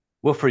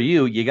 Well, for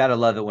you, you got to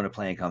love it when a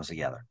plan comes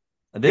together.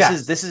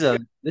 Yes, This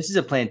is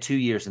a plan 2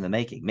 years in the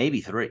making,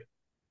 maybe three.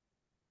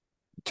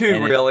 two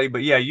And if really,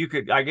 but yeah,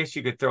 I guess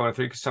you could throw in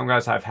three because some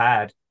guys I've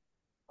had. it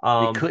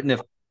Um, couldn't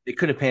have it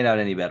could have panned out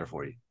any better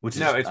for you, which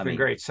no, is, it's I been mean,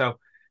 great. So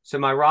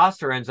my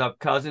roster ends up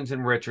Cousins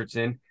and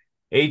Richardson,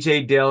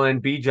 AJ Dillon,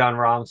 B. John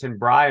Robinson,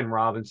 Brian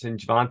Robinson,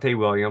 Javonte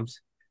Williams,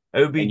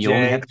 and you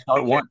only have OBJ. to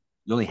start one.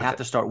 You only What's have it?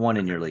 to start one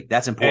in your league.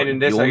 That's And in important.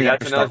 this You league, only have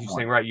that's to another start huge one.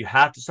 thing, right? You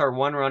have to start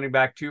one running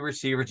back, two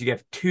receivers. You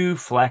get two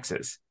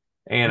flexes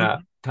and a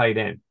Mhm. tight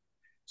end.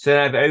 So then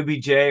I have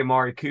OBJ,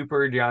 Amari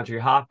Cooper, DeAndre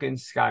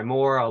Hopkins, Sky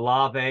Moore,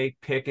 Olave,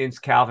 Pickens,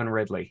 Calvin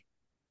Ridley,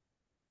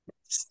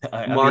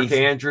 I Mark mean,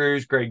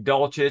 Andrews, Greg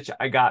Dulcich.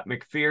 I got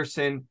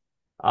McPherson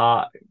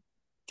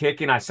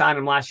kicking. I signed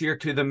him last year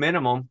to the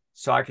minimum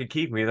so I could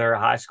keep me. They're a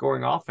high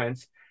scoring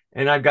offense.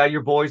 And I got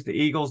your boys, the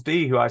Eagles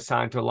D, who I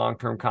signed to a long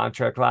term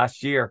contract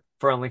last year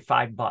for only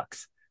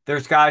 $5.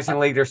 There's guys in the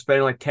league that are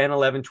spending like 10,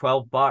 11,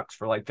 $12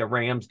 for like the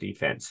Rams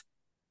defense.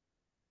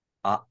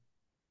 uh,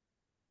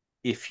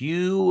 if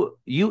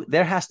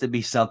there has to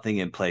be something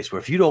in place where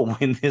if you don't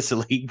win this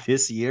league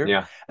this year,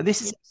 Yeah.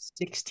 this is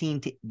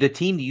 16. The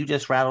team you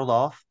just rattled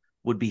off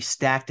would be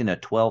stacked in a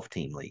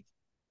 12-team league.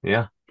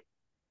 Yeah.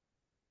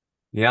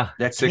 Yeah.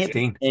 There It's can't be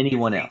 16.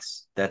 anyone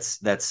else that's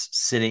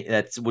sitting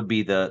that would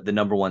be the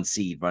number one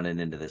seed running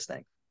into this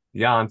thing.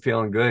 Yeah, I'm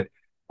feeling good.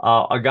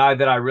 A guy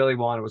that I really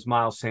wanted was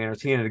Miles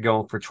Sanders. He ended up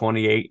going for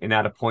 28, and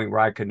at a point where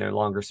I could no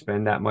longer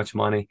spend that much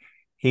money,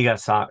 he got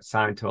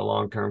signed to a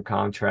long-term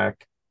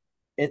contract.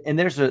 And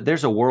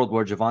there's a world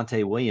where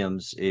Javonte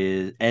Williams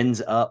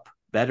ends up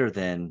better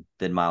than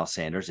Miles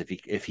Sanders if he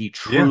Yeah.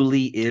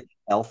 truly is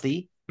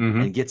healthy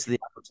Mm-hmm. and gets the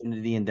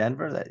opportunity in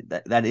Denver.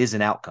 That is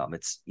an outcome.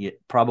 It's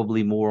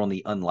probably more on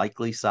the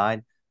unlikely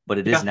side, but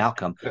it is Yeah, an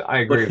outcome.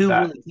 I But agree with who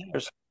that. really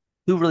cares?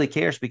 Who really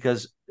cares?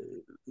 Because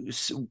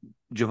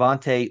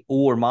Javonte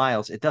or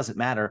Miles, it doesn't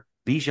matter.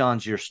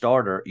 Bijan's your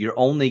starter. You're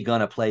only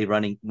gonna play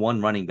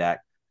one running back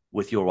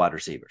with your wide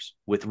receivers,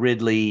 with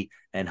Ridley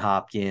and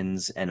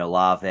Hopkins and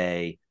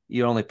Olave.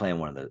 You're only playing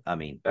one of the. I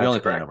mean, you're That's only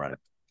playing a correct. running.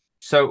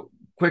 So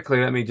quickly,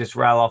 let me just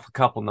rattle off a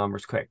couple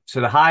numbers quick.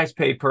 So the highest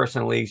paid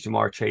person in the league is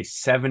Jamar Chase,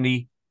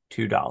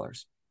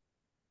 $72.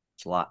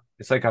 It's a lot.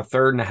 It's like a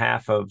third and a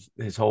half of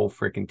his whole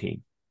freaking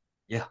team.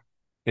 Yeah.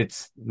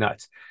 It's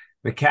nuts.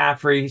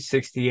 McCaffrey,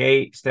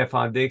 68.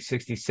 Stephon Diggs,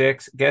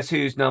 66. Guess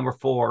who's number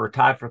four or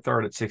tied for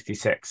third at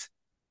 66?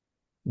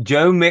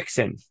 Joe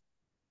Mixon.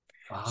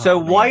 So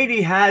Oh man,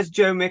 Whitey has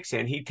Joe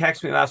Mixon. He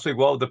texted me last week,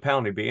 what would the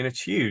penalty be? And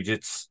it's huge.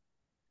 It's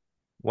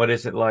what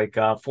is it like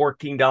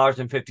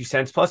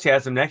 $14.50 plus he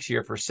has them next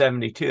year for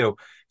 72.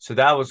 So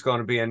that was going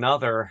to be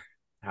another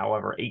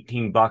however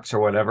 $18 or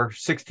whatever,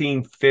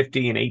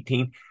 16.50 and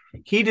 18.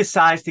 He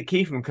decides to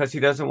keep him because he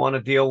doesn't want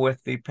to deal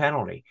with the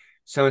penalty.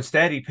 So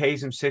instead he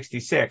pays him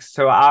 66.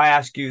 So I'll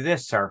ask you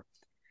this, sir.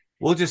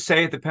 We'll just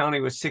say the penalty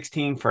was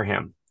 16 for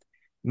him,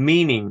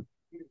 meaning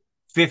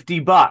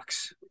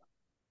 $50.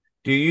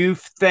 Do you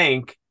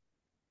think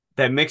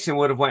that Mixon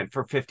would have went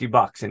for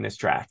 $50 in this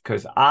draft?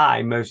 Because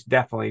I most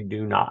definitely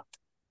do not.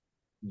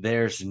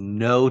 there's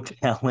no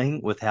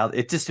telling with how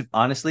it just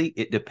honestly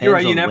it You're depends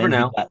right. You on never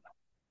know.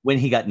 when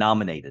he got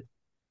nominated.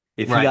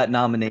 If he Right. got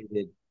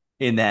nominated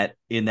in that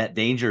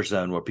danger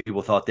zone where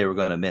people thought they were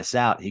going to miss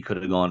out, he could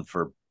have gone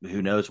for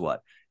who knows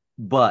what.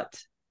 But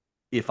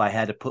if I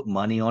had to put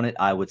money on it,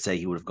 I would say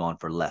he would have gone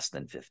for less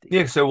than 50.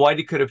 Yeah, so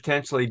Whitey could have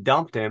potentially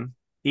dumped him,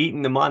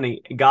 eaten the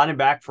money, got him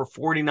back for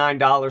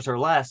 $49 or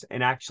less,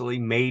 and actually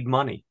made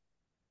money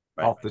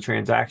Right. off the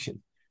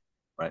transaction.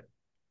 Right.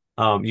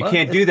 You Well,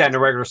 can't do that in the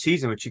regular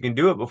season, but you can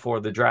do it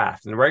before the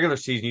draft. In the regular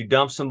season, you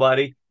dump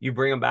somebody, you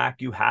bring them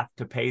back, you have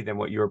to pay them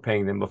what you were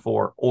paying them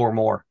before or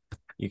more.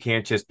 You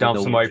can't just dump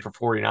somebody for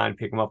 49,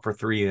 pick them up for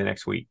 3 the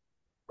next week.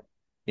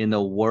 In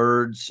the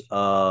words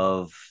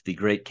of the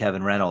great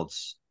Kevin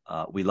Reynolds,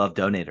 we love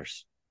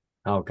donators.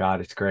 Oh God,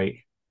 it's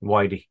great.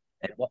 Whitey.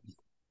 And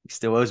he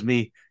still owes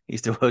me. He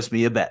still owes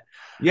me a bet.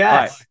 All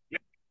right,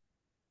 Yes.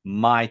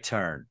 my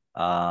turn.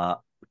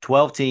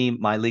 12 team,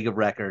 my league of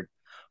record.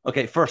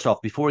 Okay, first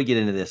off, before we get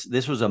into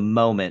this was a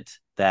moment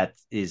that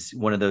is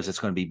one of those that's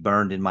going to be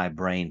burned in my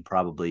brain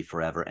probably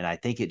forever. And I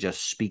think it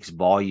just speaks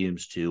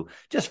volumes to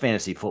just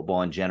fantasy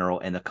football in general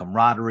and the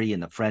camaraderie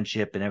and the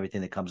friendship and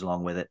everything that comes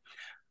along with it.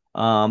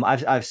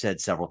 I've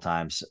said several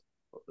times,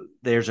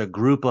 there's a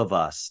group of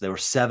us. There were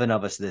 7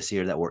 of us this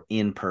year that were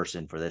in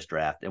person for this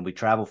draft, and we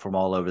traveled from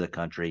all over the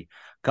country.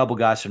 A couple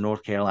guys from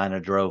North Carolina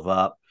drove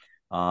up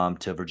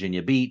to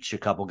Virginia Beach. A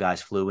couple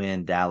guys flew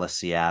in, Dallas,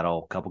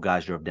 Seattle. A couple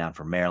guys drove down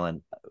from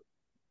Maryland.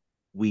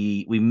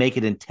 We make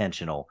it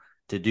intentional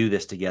to do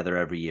this together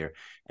every year.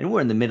 And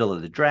we're in the middle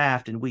of the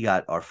draft, and we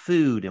got our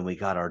food and we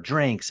got our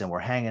drinks, and we're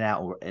hanging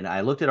out. And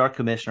I looked at our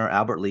commissioner,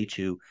 Albert Leach,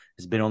 who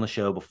has been on the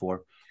show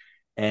before,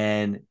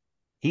 and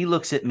he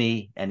looks at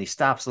me and he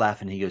stops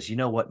laughing. He goes, "You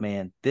know what,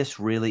 man? This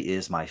really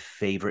is my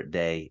favorite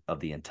day of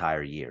the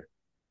entire year."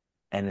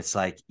 And it's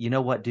like, you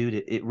know what,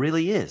 dude? It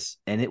really is.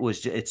 And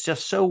it's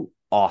just so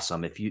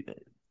awesome. If you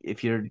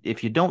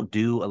don't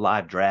do a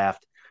live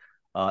draft,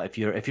 if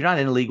you're not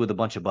in a league with a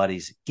bunch of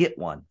buddies, get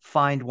one,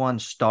 find one,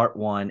 start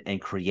one,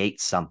 and create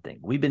something.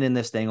 We've been in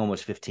this thing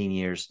almost 15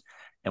 years,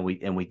 and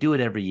we do it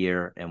every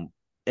year, and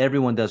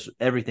everyone does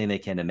everything they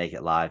can to make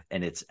it live,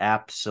 and it's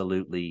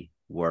absolutely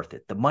worth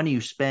it. The money you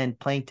spend,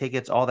 plane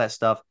tickets, all that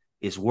stuff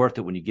is worth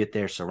it when you get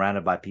there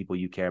surrounded by people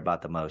you care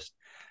about the most.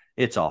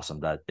 It's awesome,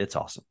 Dad. It's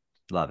awesome.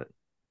 Love it.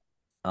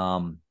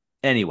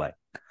 Anyway,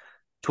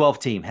 12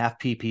 team, half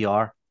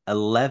PPR,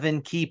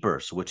 11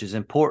 keepers, which is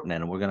important,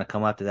 and we're going to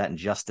come up to that in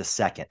just a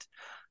second.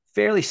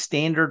 Fairly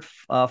standard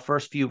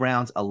first few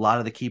rounds. A lot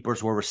of the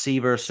keepers were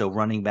receivers, so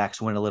running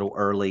backs went a little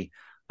early.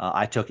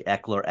 I took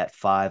Eckler at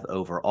 5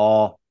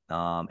 overall,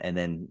 and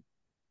then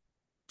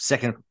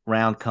second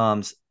round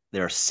comes.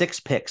 There are 6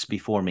 picks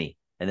before me,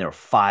 and there are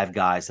 5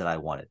 guys that I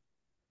wanted.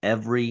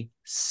 Every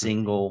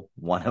single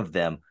one of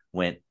them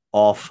went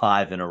all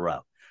 5 in a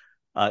row.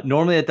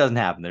 Normally it doesn't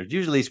happen. There's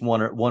usually at least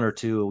one or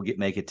two who will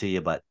make it to you,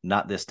 but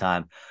not this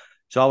time.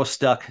 So I was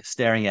stuck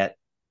staring at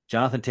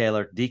Jonathan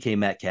Taylor, DK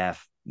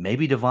Metcalf,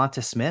 maybe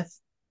Devonta Smith.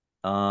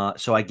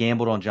 So I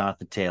gambled on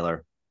Jonathan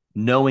Taylor,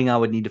 knowing I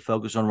would need to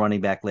focus on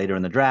running back later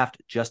in the draft,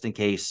 just in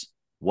case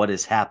what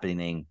is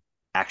happening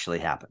actually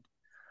happened.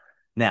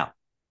 Now,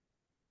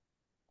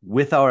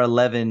 with our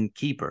 11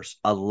 keepers,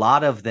 a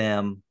lot of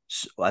them,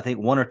 I think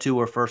 1 or 2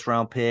 were first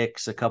round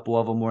picks. A couple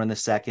of them were in the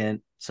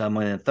second, some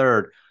went in the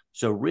third.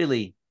 So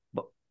really,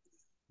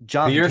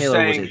 Jonathan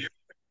Taylor was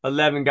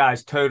 11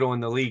 guys total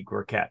in the league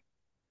were kept.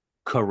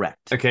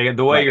 Correct. Okay,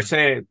 the way you're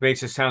saying it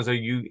makes it sound like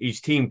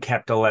each team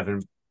kept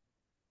 11.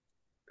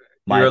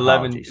 You're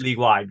 11 league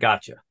wide.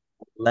 Gotcha.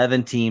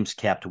 11 teams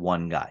kept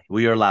 1 guy.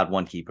 We are allowed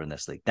 1 keeper in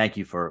this league. Thank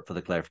you for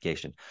the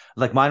clarification.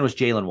 Like mine was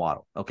Jalen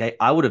Waddle. Okay,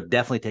 I would have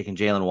definitely taken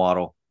Jalen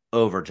Waddle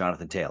over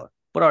Jonathan Taylor,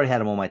 but I already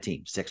had him on my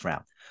team, 6th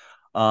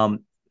round.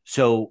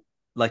 So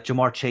like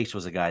Jamar Chase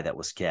was a guy that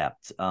was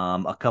kept.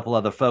 A couple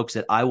other folks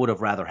that I would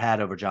have rather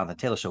had over Jonathan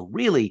Taylor. So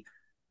really,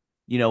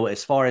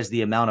 as far as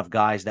the amount of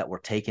guys that were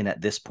taken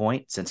at this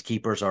point, since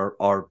keepers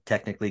are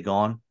technically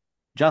gone,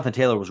 Jonathan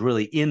Taylor was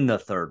really in the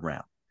 3rd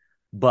round.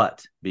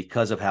 But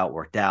because of how it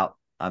worked out,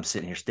 I'm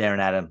sitting here staring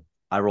at him.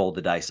 I rolled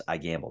the dice. I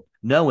gambled.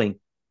 Knowing,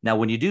 now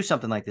when you do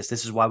something like this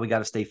is why we got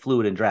to stay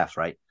fluid in drafts,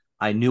 right?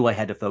 I knew I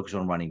had to focus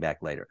on running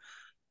back later.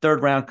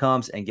 3rd round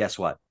comes, and guess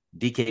what?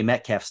 DK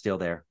Metcalf's still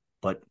there,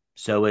 but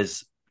so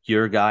is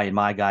your guy and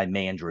my guy,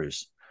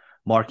 Mandrews.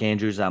 Mark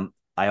Andrews. I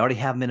already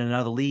have him in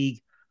another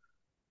league.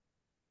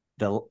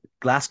 The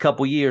last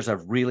couple years,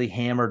 I've really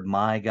hammered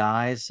my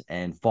guys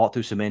and fought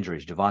through some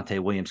injuries. Javonte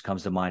Williams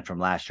comes to mind from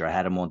last year. I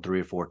had him on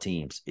 3 or 4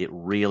 teams. It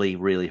really,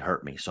 really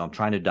hurt me. So I'm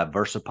trying to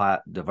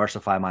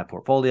diversify my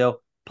portfolio.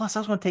 Plus, I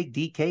was going to take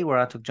DK where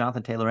I took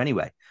Jonathan Taylor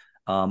anyway.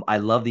 I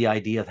love the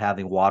idea of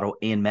having Waddle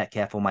and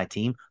Metcalf on my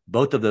team.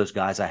 Both of those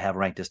guys I have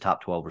ranked as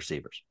top 12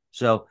 receivers.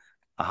 So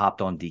I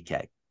hopped on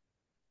DK.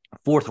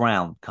 4th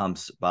round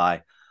comes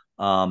by.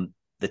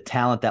 The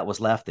talent that was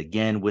left,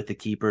 again, with the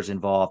keepers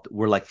involved,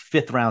 we're like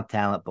 5th round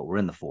talent, but we're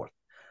in the 4th.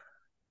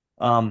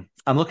 I'm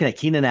looking at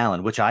Keenan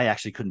Allen, which I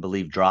actually couldn't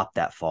believe dropped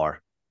that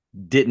far.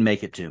 Didn't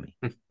make it to me.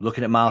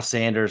 Looking at Miles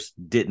Sanders,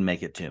 didn't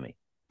make it to me.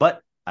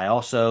 But I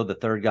also, the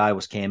 3rd guy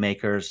was Cam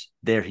Akers.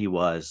 There he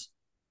was.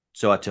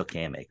 So I took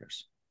Cam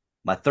Akers.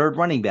 My 3rd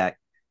running back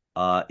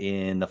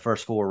in the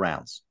first 4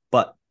 rounds.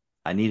 But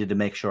I needed to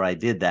make sure I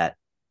did that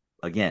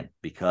again,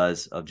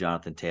 because of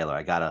Jonathan Taylor.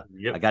 I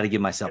Yep. gotta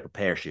give myself a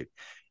parachute.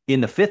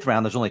 In the 5th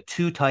round, there's only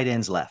 2 tight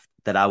ends left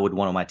that I would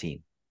want on my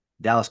team.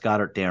 Dallas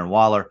Goedert, Darren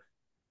Waller.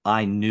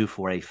 I knew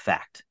for a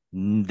fact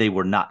they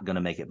were not going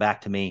to make it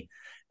back to me.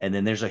 And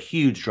then there's a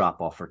huge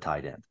drop off for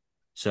tight end.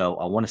 So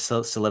I want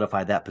to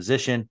solidify that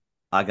position.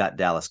 I got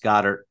Dallas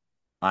Goedert.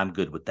 I'm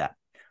good with that.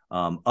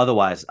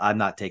 Otherwise, I'm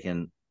not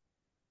taking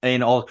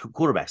in all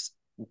quarterbacks.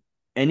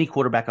 Any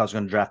quarterback I was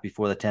going to draft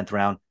before the 10th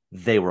round,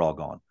 they were all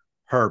gone.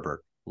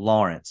 Herbert,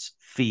 Lawrence,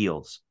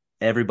 Fields,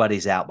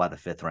 everybody's out by the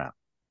 5th round.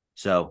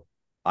 So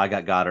I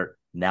got Goddard.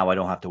 Now I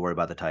don't have to worry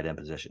about the tight end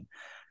position.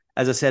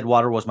 As I said,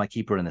 Water was my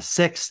keeper in the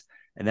 6th.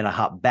 And then I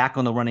hopped back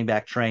on the running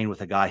back train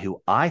with a guy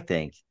who I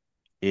think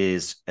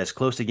is as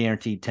close to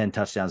guaranteed 10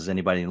 touchdowns as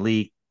anybody in the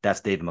league. That's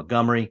David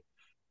Montgomery.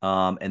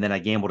 And then I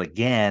gambled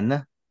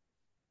again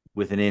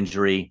with an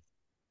injury.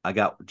 I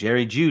got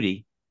Jerry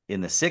Jeudy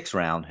in the 6th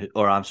round,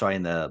 or I'm sorry,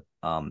 in the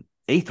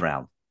 8th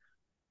round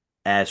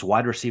as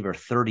wide receiver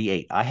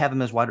 38. I have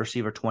him as wide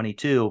receiver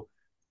 22,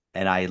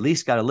 and I at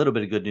least got a little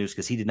bit of good news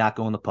because he did not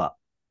go in the pup.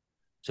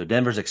 So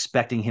Denver's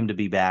expecting him to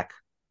be back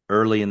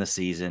early in the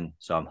season.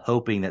 So I'm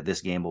hoping that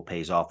this gamble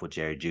pays off with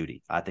Jerry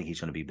Jeudy. I think he's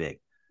going to be big.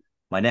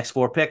 My next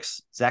 4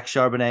 picks, Zach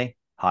Charbonnet,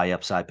 high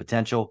upside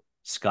potential.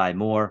 Sky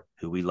Moore,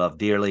 who we love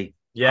dearly,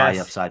 high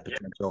upside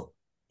potential.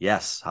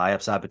 Yes, high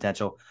upside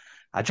potential.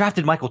 I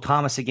drafted Michael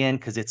Thomas again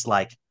because it's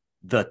like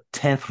the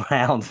 10th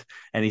round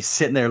and he's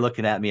sitting there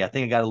looking at me. I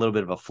think I got a little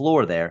bit of a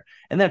floor there.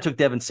 And then I took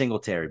Devin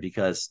Singletary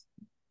because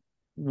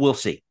we'll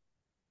see.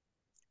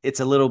 It's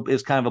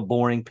kind of a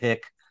boring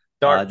pick.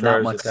 Dart Not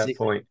throws much at that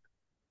point.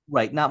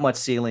 Right. Not much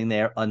ceiling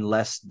there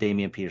unless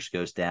Damian Pierce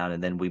goes down,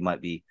 and then we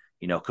might be,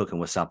 cooking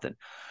with something.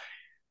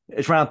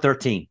 It's round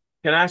 13.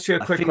 Can I ask you a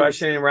quick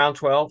question in round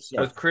 12?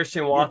 So, Was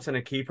Christian Watson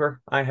a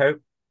keeper? I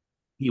hope.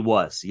 He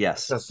was,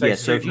 yes. So say,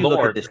 So if you look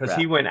at this because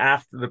he went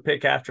after the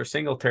pick after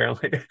Singletary.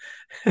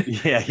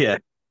 Yeah.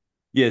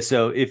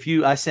 So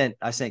I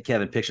sent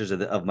Kevin pictures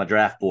of my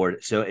draft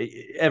board. So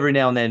every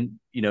now and then,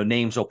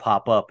 names will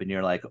pop up, and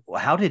you're like,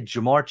 well, how did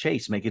Jamar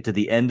Chase make it to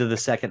the end of the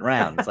 2nd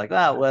round? It's like,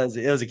 it was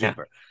a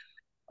keeper.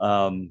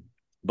 Yeah.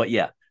 But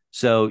yeah.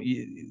 So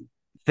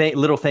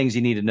little things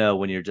you need to know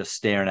when you're just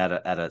staring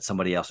at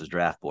somebody else's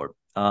draft board.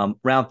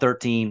 Round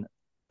 13.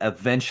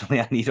 Eventually,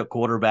 I need a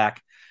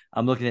quarterback.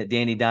 I'm looking at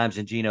Danny Dimes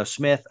and Geno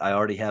Smith. I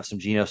already have some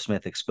Geno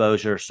Smith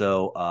exposure,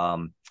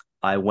 so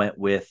I went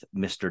with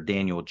Mr.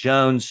 Daniel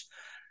Jones.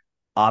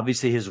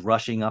 Obviously, his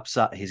rushing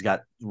upside, he's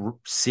got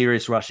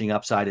serious rushing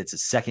upside. It's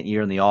his 2nd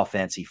year in the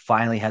offense. He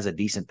finally has a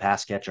decent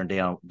pass catcher in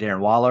Darren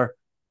Waller.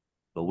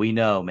 But we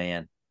know,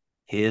 man,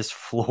 his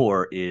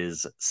floor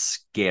is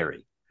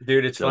scary.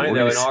 Dude, it's funny,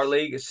 though. In our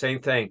league, it's the same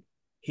thing.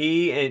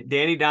 He and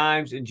Danny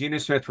Dimes and Geno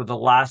Smith were the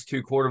last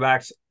 2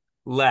 quarterbacks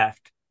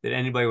left that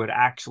anybody would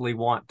actually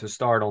want to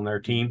start on their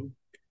team.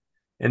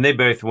 And they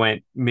both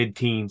went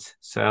mid-teens.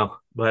 So,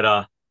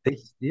 but they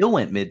still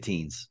went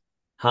mid-teens.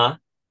 Huh?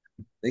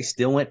 They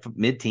still went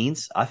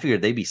mid-teens? I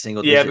figured they'd be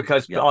single digit. Yeah,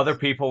 because other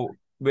people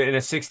in a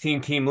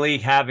 16-team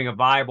league having a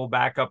viable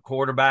backup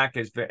quarterback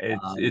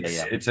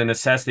it's a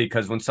necessity,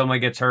 because when somebody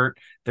gets hurt,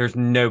 there's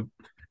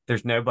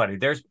nobody.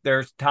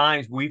 There's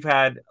times we've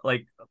had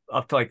like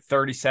up to like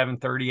 37,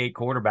 38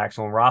 quarterbacks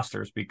on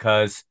rosters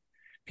because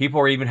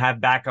people even have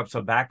backups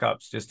of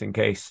backups just in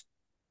case.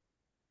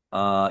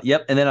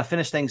 Yep. And then I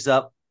finished things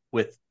up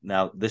with,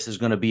 now this is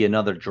going to be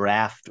another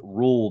draft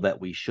rule that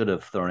we should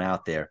have thrown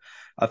out there.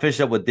 I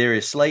finished up with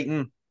Darius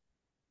Slayton.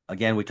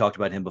 Again, we talked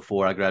about him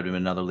before. I grabbed him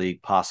in another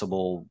league,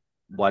 possible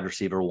wide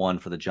receiver 1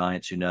 for the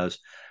Giants. Who knows?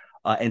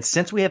 And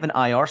since we have an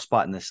IR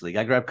spot in this league,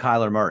 I grabbed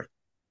Kyler Murray.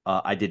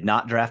 I did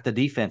not draft a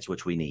defense,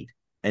 which we need.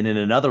 And in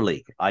another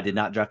league, I did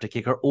not draft a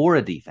kicker or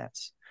a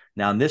defense.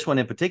 Now, in this one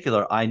in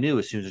particular, I knew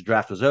as soon as the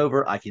draft was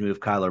over, I can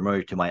move Kyler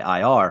Murray to my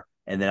IR,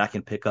 and then I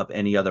can pick up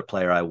any other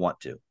player I want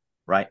to,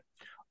 right?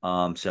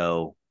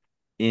 So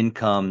in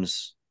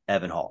comes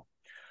Evan Hall.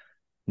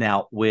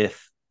 Now,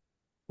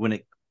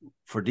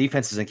 for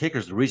defenses and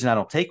kickers, the reason I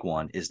don't take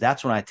one is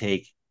that's when I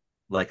take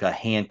like a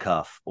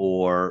handcuff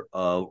or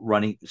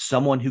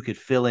someone who could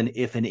fill in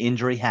if an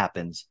injury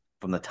happens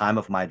from the time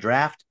of my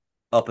draft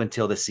up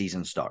until the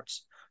season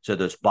starts. So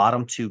those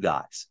bottom 2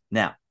 guys.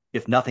 Now,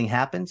 if nothing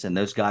happens and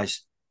those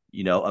guys,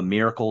 a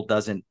miracle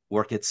doesn't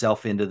work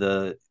itself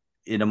into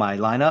my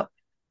lineup,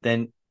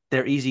 then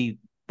they're easy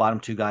bottom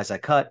 2 guys I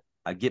cut.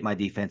 I get my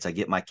defense, I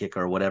get my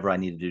kicker, or whatever I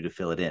need to do to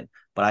fill it in.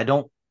 But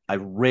I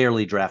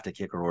rarely draft a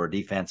kicker or a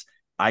defense.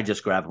 I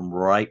just grab them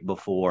right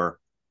before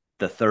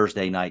the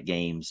Thursday night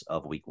games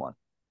of week 1.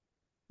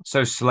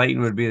 So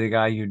Slayton would be the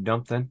guy you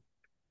dumped then?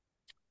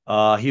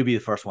 He'll be the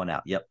first one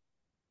out. Yep.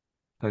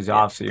 Because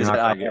obviously you're not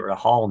going to get rid of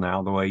Hall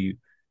now, the way you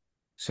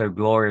so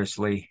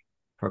gloriously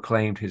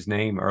proclaimed his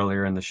name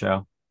earlier in the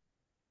show.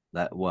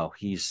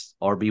 He's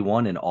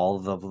RB1 in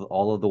all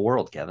of the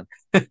world, Kevin.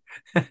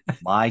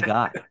 My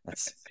God,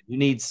 who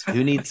needs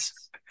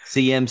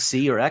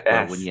CMC or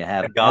Eckler when you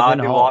have God Evan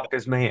who Hall. walked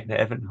his man,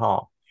 Evan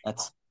Hall.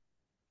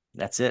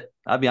 That's it.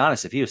 I'll be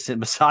honest. If he was sitting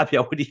beside me,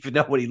 I wouldn't even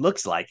know what he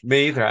looks like.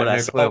 Me either. But I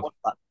have no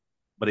clue.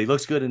 but he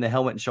looks good in the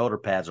helmet and shoulder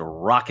pads,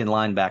 rocking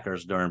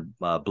linebackers during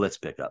blitz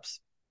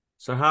pickups.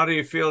 So how do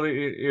you feel that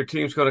your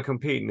team's going to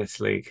compete in this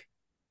league?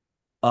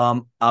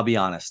 I'll be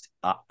honest.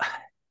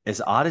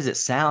 As odd as it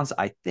sounds,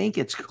 I think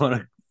it's going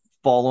to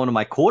fall onto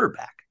my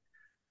quarterback.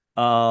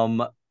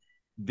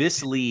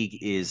 This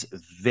league is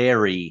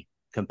very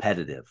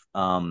competitive,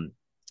 to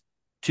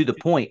the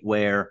point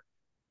where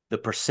the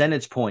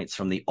percentage points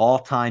from the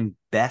all-time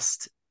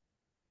best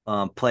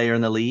player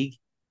in the league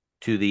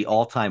to the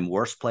all-time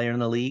worst player in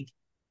the league,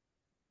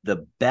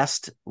 the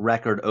best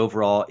record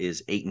overall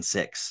is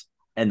 8-6,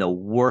 and the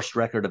worst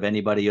record of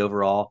anybody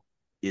overall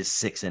is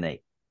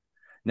 6-8.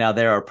 Now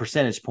there are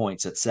percentage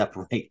points that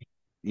separate,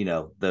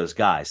 those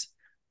guys,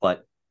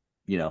 but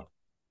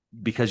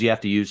because you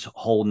have to use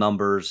whole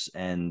numbers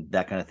and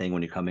that kind of thing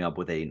when you're coming up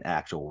with an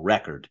actual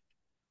record,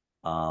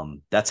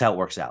 that's how it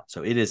works out.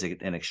 So it is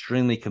an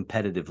extremely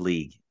competitive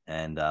league,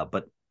 and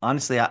but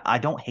honestly, I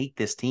don't hate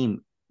this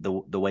team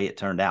the way it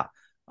turned out.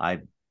 I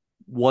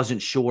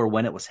wasn't sure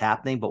when it was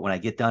happening, but when I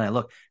get done and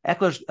look,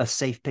 Eckler's a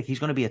safe pick. He's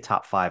going to be a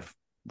top 5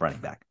 running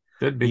back.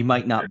 Could be. He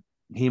might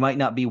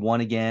not be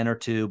one again or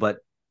two, but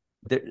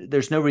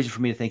there's no reason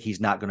for me to think he's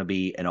not going to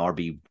be an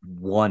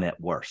RB1 at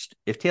worst.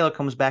 If Taylor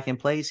comes back and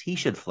plays, he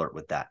should flirt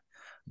with that.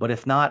 But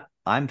if not,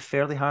 I'm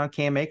fairly high on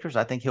Cam Akers.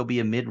 I think he'll be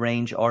a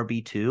mid-range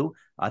RB2.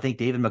 I think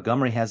David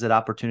Montgomery has that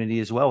opportunity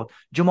as well.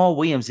 Jamal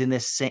Williams on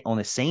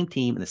the same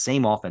team in the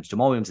same offense.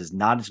 Jamal Williams is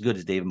not as good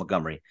as David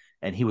Montgomery,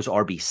 and he was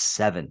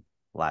RB7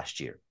 last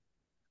year,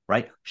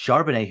 right?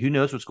 Charbonnet, who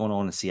knows what's going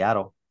on in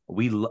Seattle?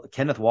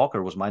 Kenneth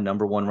Walker was my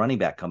number 1 running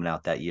back coming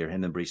out that year,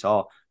 him and Breece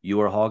Hall. You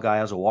were a Hall guy,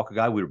 I was a Walker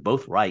guy. We were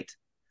both right.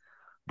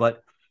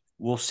 But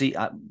we'll see.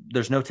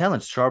 There's no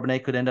telling.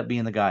 Charbonnet could end up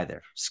being the guy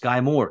there.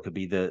 Sky Moore could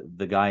be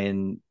the guy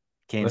in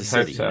Kansas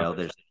City. So.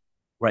 There's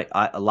right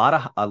a lot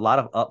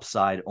of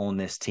upside on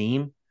this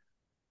team,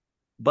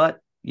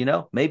 but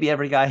maybe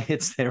every guy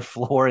hits their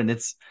floor and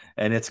it's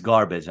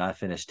garbage. And I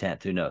finished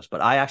 10th. Who knows? But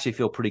I actually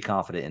feel pretty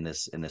confident in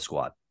this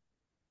squad.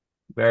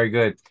 Very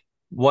good.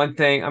 One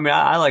thing, I mean,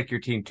 I like your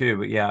team too,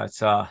 but yeah, it's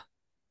that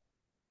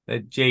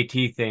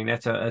JT thing.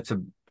 That's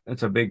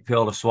a big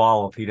pill to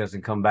swallow if he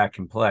doesn't come back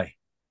and play.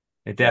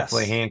 It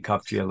definitely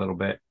handcuffs you a little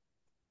bit.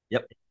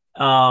 Yep.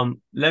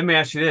 Let me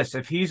ask you this: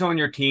 if he's on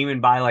your team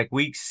and by like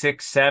week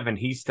 6, 7,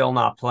 he's still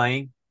not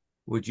playing,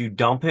 would you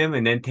dump him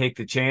and then take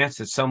the chance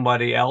that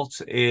somebody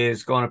else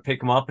is going to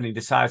pick him up and he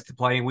decides to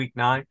play in week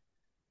 9,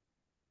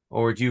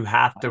 or would you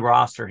have to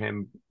roster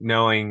him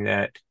knowing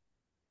that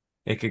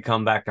it could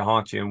come back to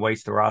haunt you and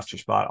waste the roster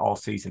spot all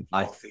season?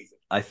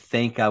 I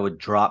think I would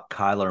drop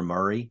Kyler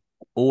Murray,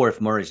 or if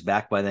Murray's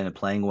back by then and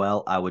playing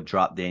well, I would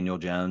drop Daniel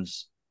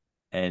Jones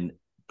and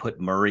put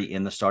Murray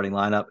in the starting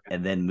lineup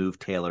and then move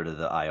Taylor to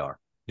the IR.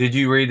 Did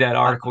you read that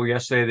article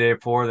yesterday, the day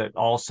before, that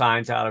all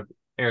signs out of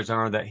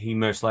Arizona that he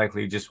most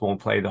likely just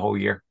won't play the whole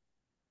year?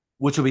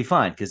 Which will be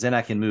fine, because then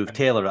I can move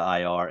Taylor to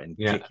IR and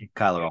kick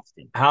Kyler off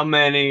the team. How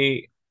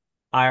many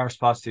IR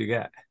spots do you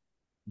get?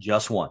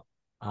 Just one.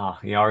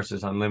 Ours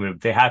is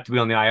unlimited. They have to be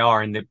on the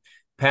IR, and the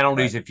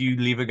penalties if you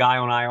leave a guy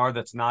on IR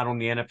that's not on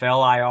the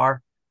NFL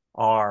IR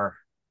are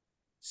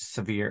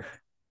severe.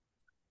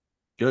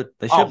 Good.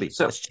 They should be.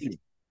 So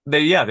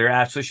there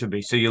absolutely should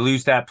be. So you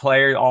lose that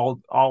player,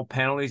 all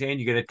penalties, and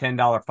you get a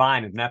 $10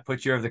 fine, and that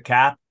puts you over the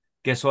cap.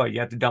 Guess what?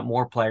 You have to dump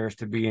more players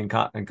to be in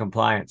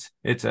compliance.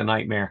 It's a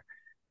nightmare.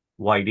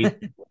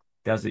 Whitey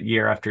does it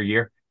year after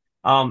year.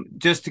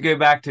 Just to go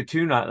back to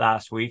Tunut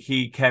last week,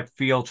 he kept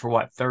Fields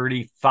for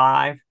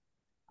 35,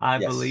 I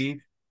believe.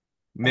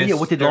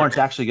 What did Lawrence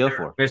actually go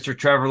for? Mr.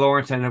 Trevor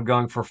Lawrence ended up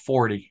going for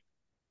 40.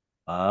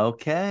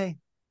 Okay.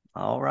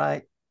 All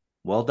right.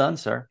 Well done,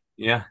 sir.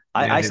 Yeah.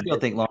 I still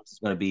think Lawrence is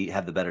going to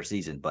have the better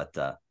season, but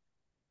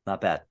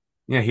not bad.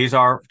 Yeah,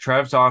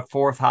 Trev's our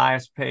 4th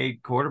highest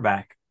paid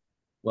quarterback.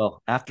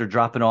 Well, after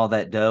dropping all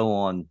that dough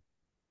on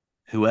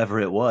whoever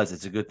it was,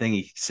 it's a good thing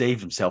he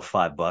saved himself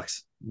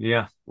 $5.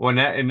 Yeah. Well,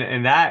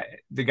 that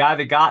the guy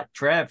that got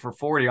Trev for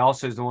 40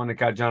 also is the one that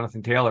got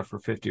Jonathan Taylor for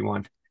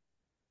 51.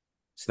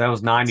 So that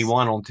was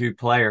 91 on 2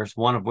 players,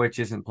 one of which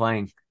isn't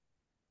playing.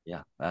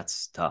 Yeah,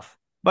 that's tough.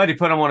 But he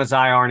put him on his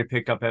IR and he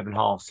picked up Evan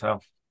Hall.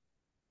 So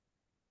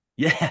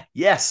yeah,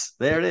 yes,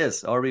 there it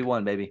is.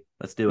 RB1, baby.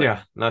 Let's do it.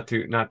 Yeah, not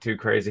too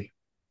crazy.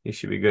 He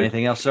should be good.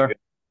 Anything else, sir?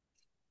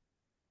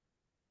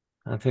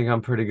 I think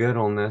I'm pretty good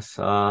on this.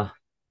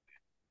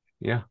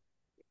 Yeah.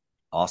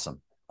 Awesome.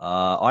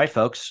 All right,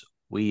 folks.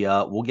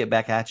 We'll get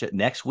back at you.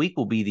 Next week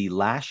will be the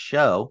last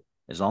show,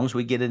 as long as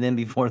we get it in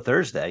before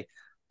Thursday,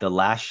 the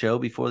last show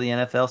before the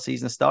NFL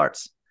season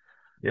starts.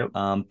 Yep.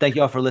 Thank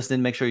you all for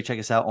listening. Make sure you check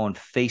us out on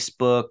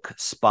Facebook,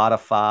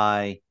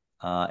 Spotify,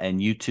 and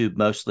YouTube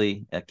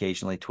mostly,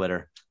 occasionally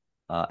Twitter,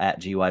 at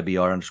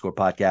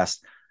GYBR_podcast.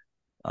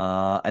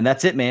 And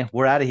that's it, man.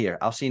 We're out of here.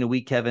 I'll see you in a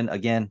week, Kevin.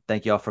 Again,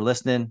 thank you all for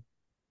listening.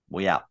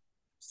 We out.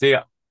 See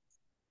ya.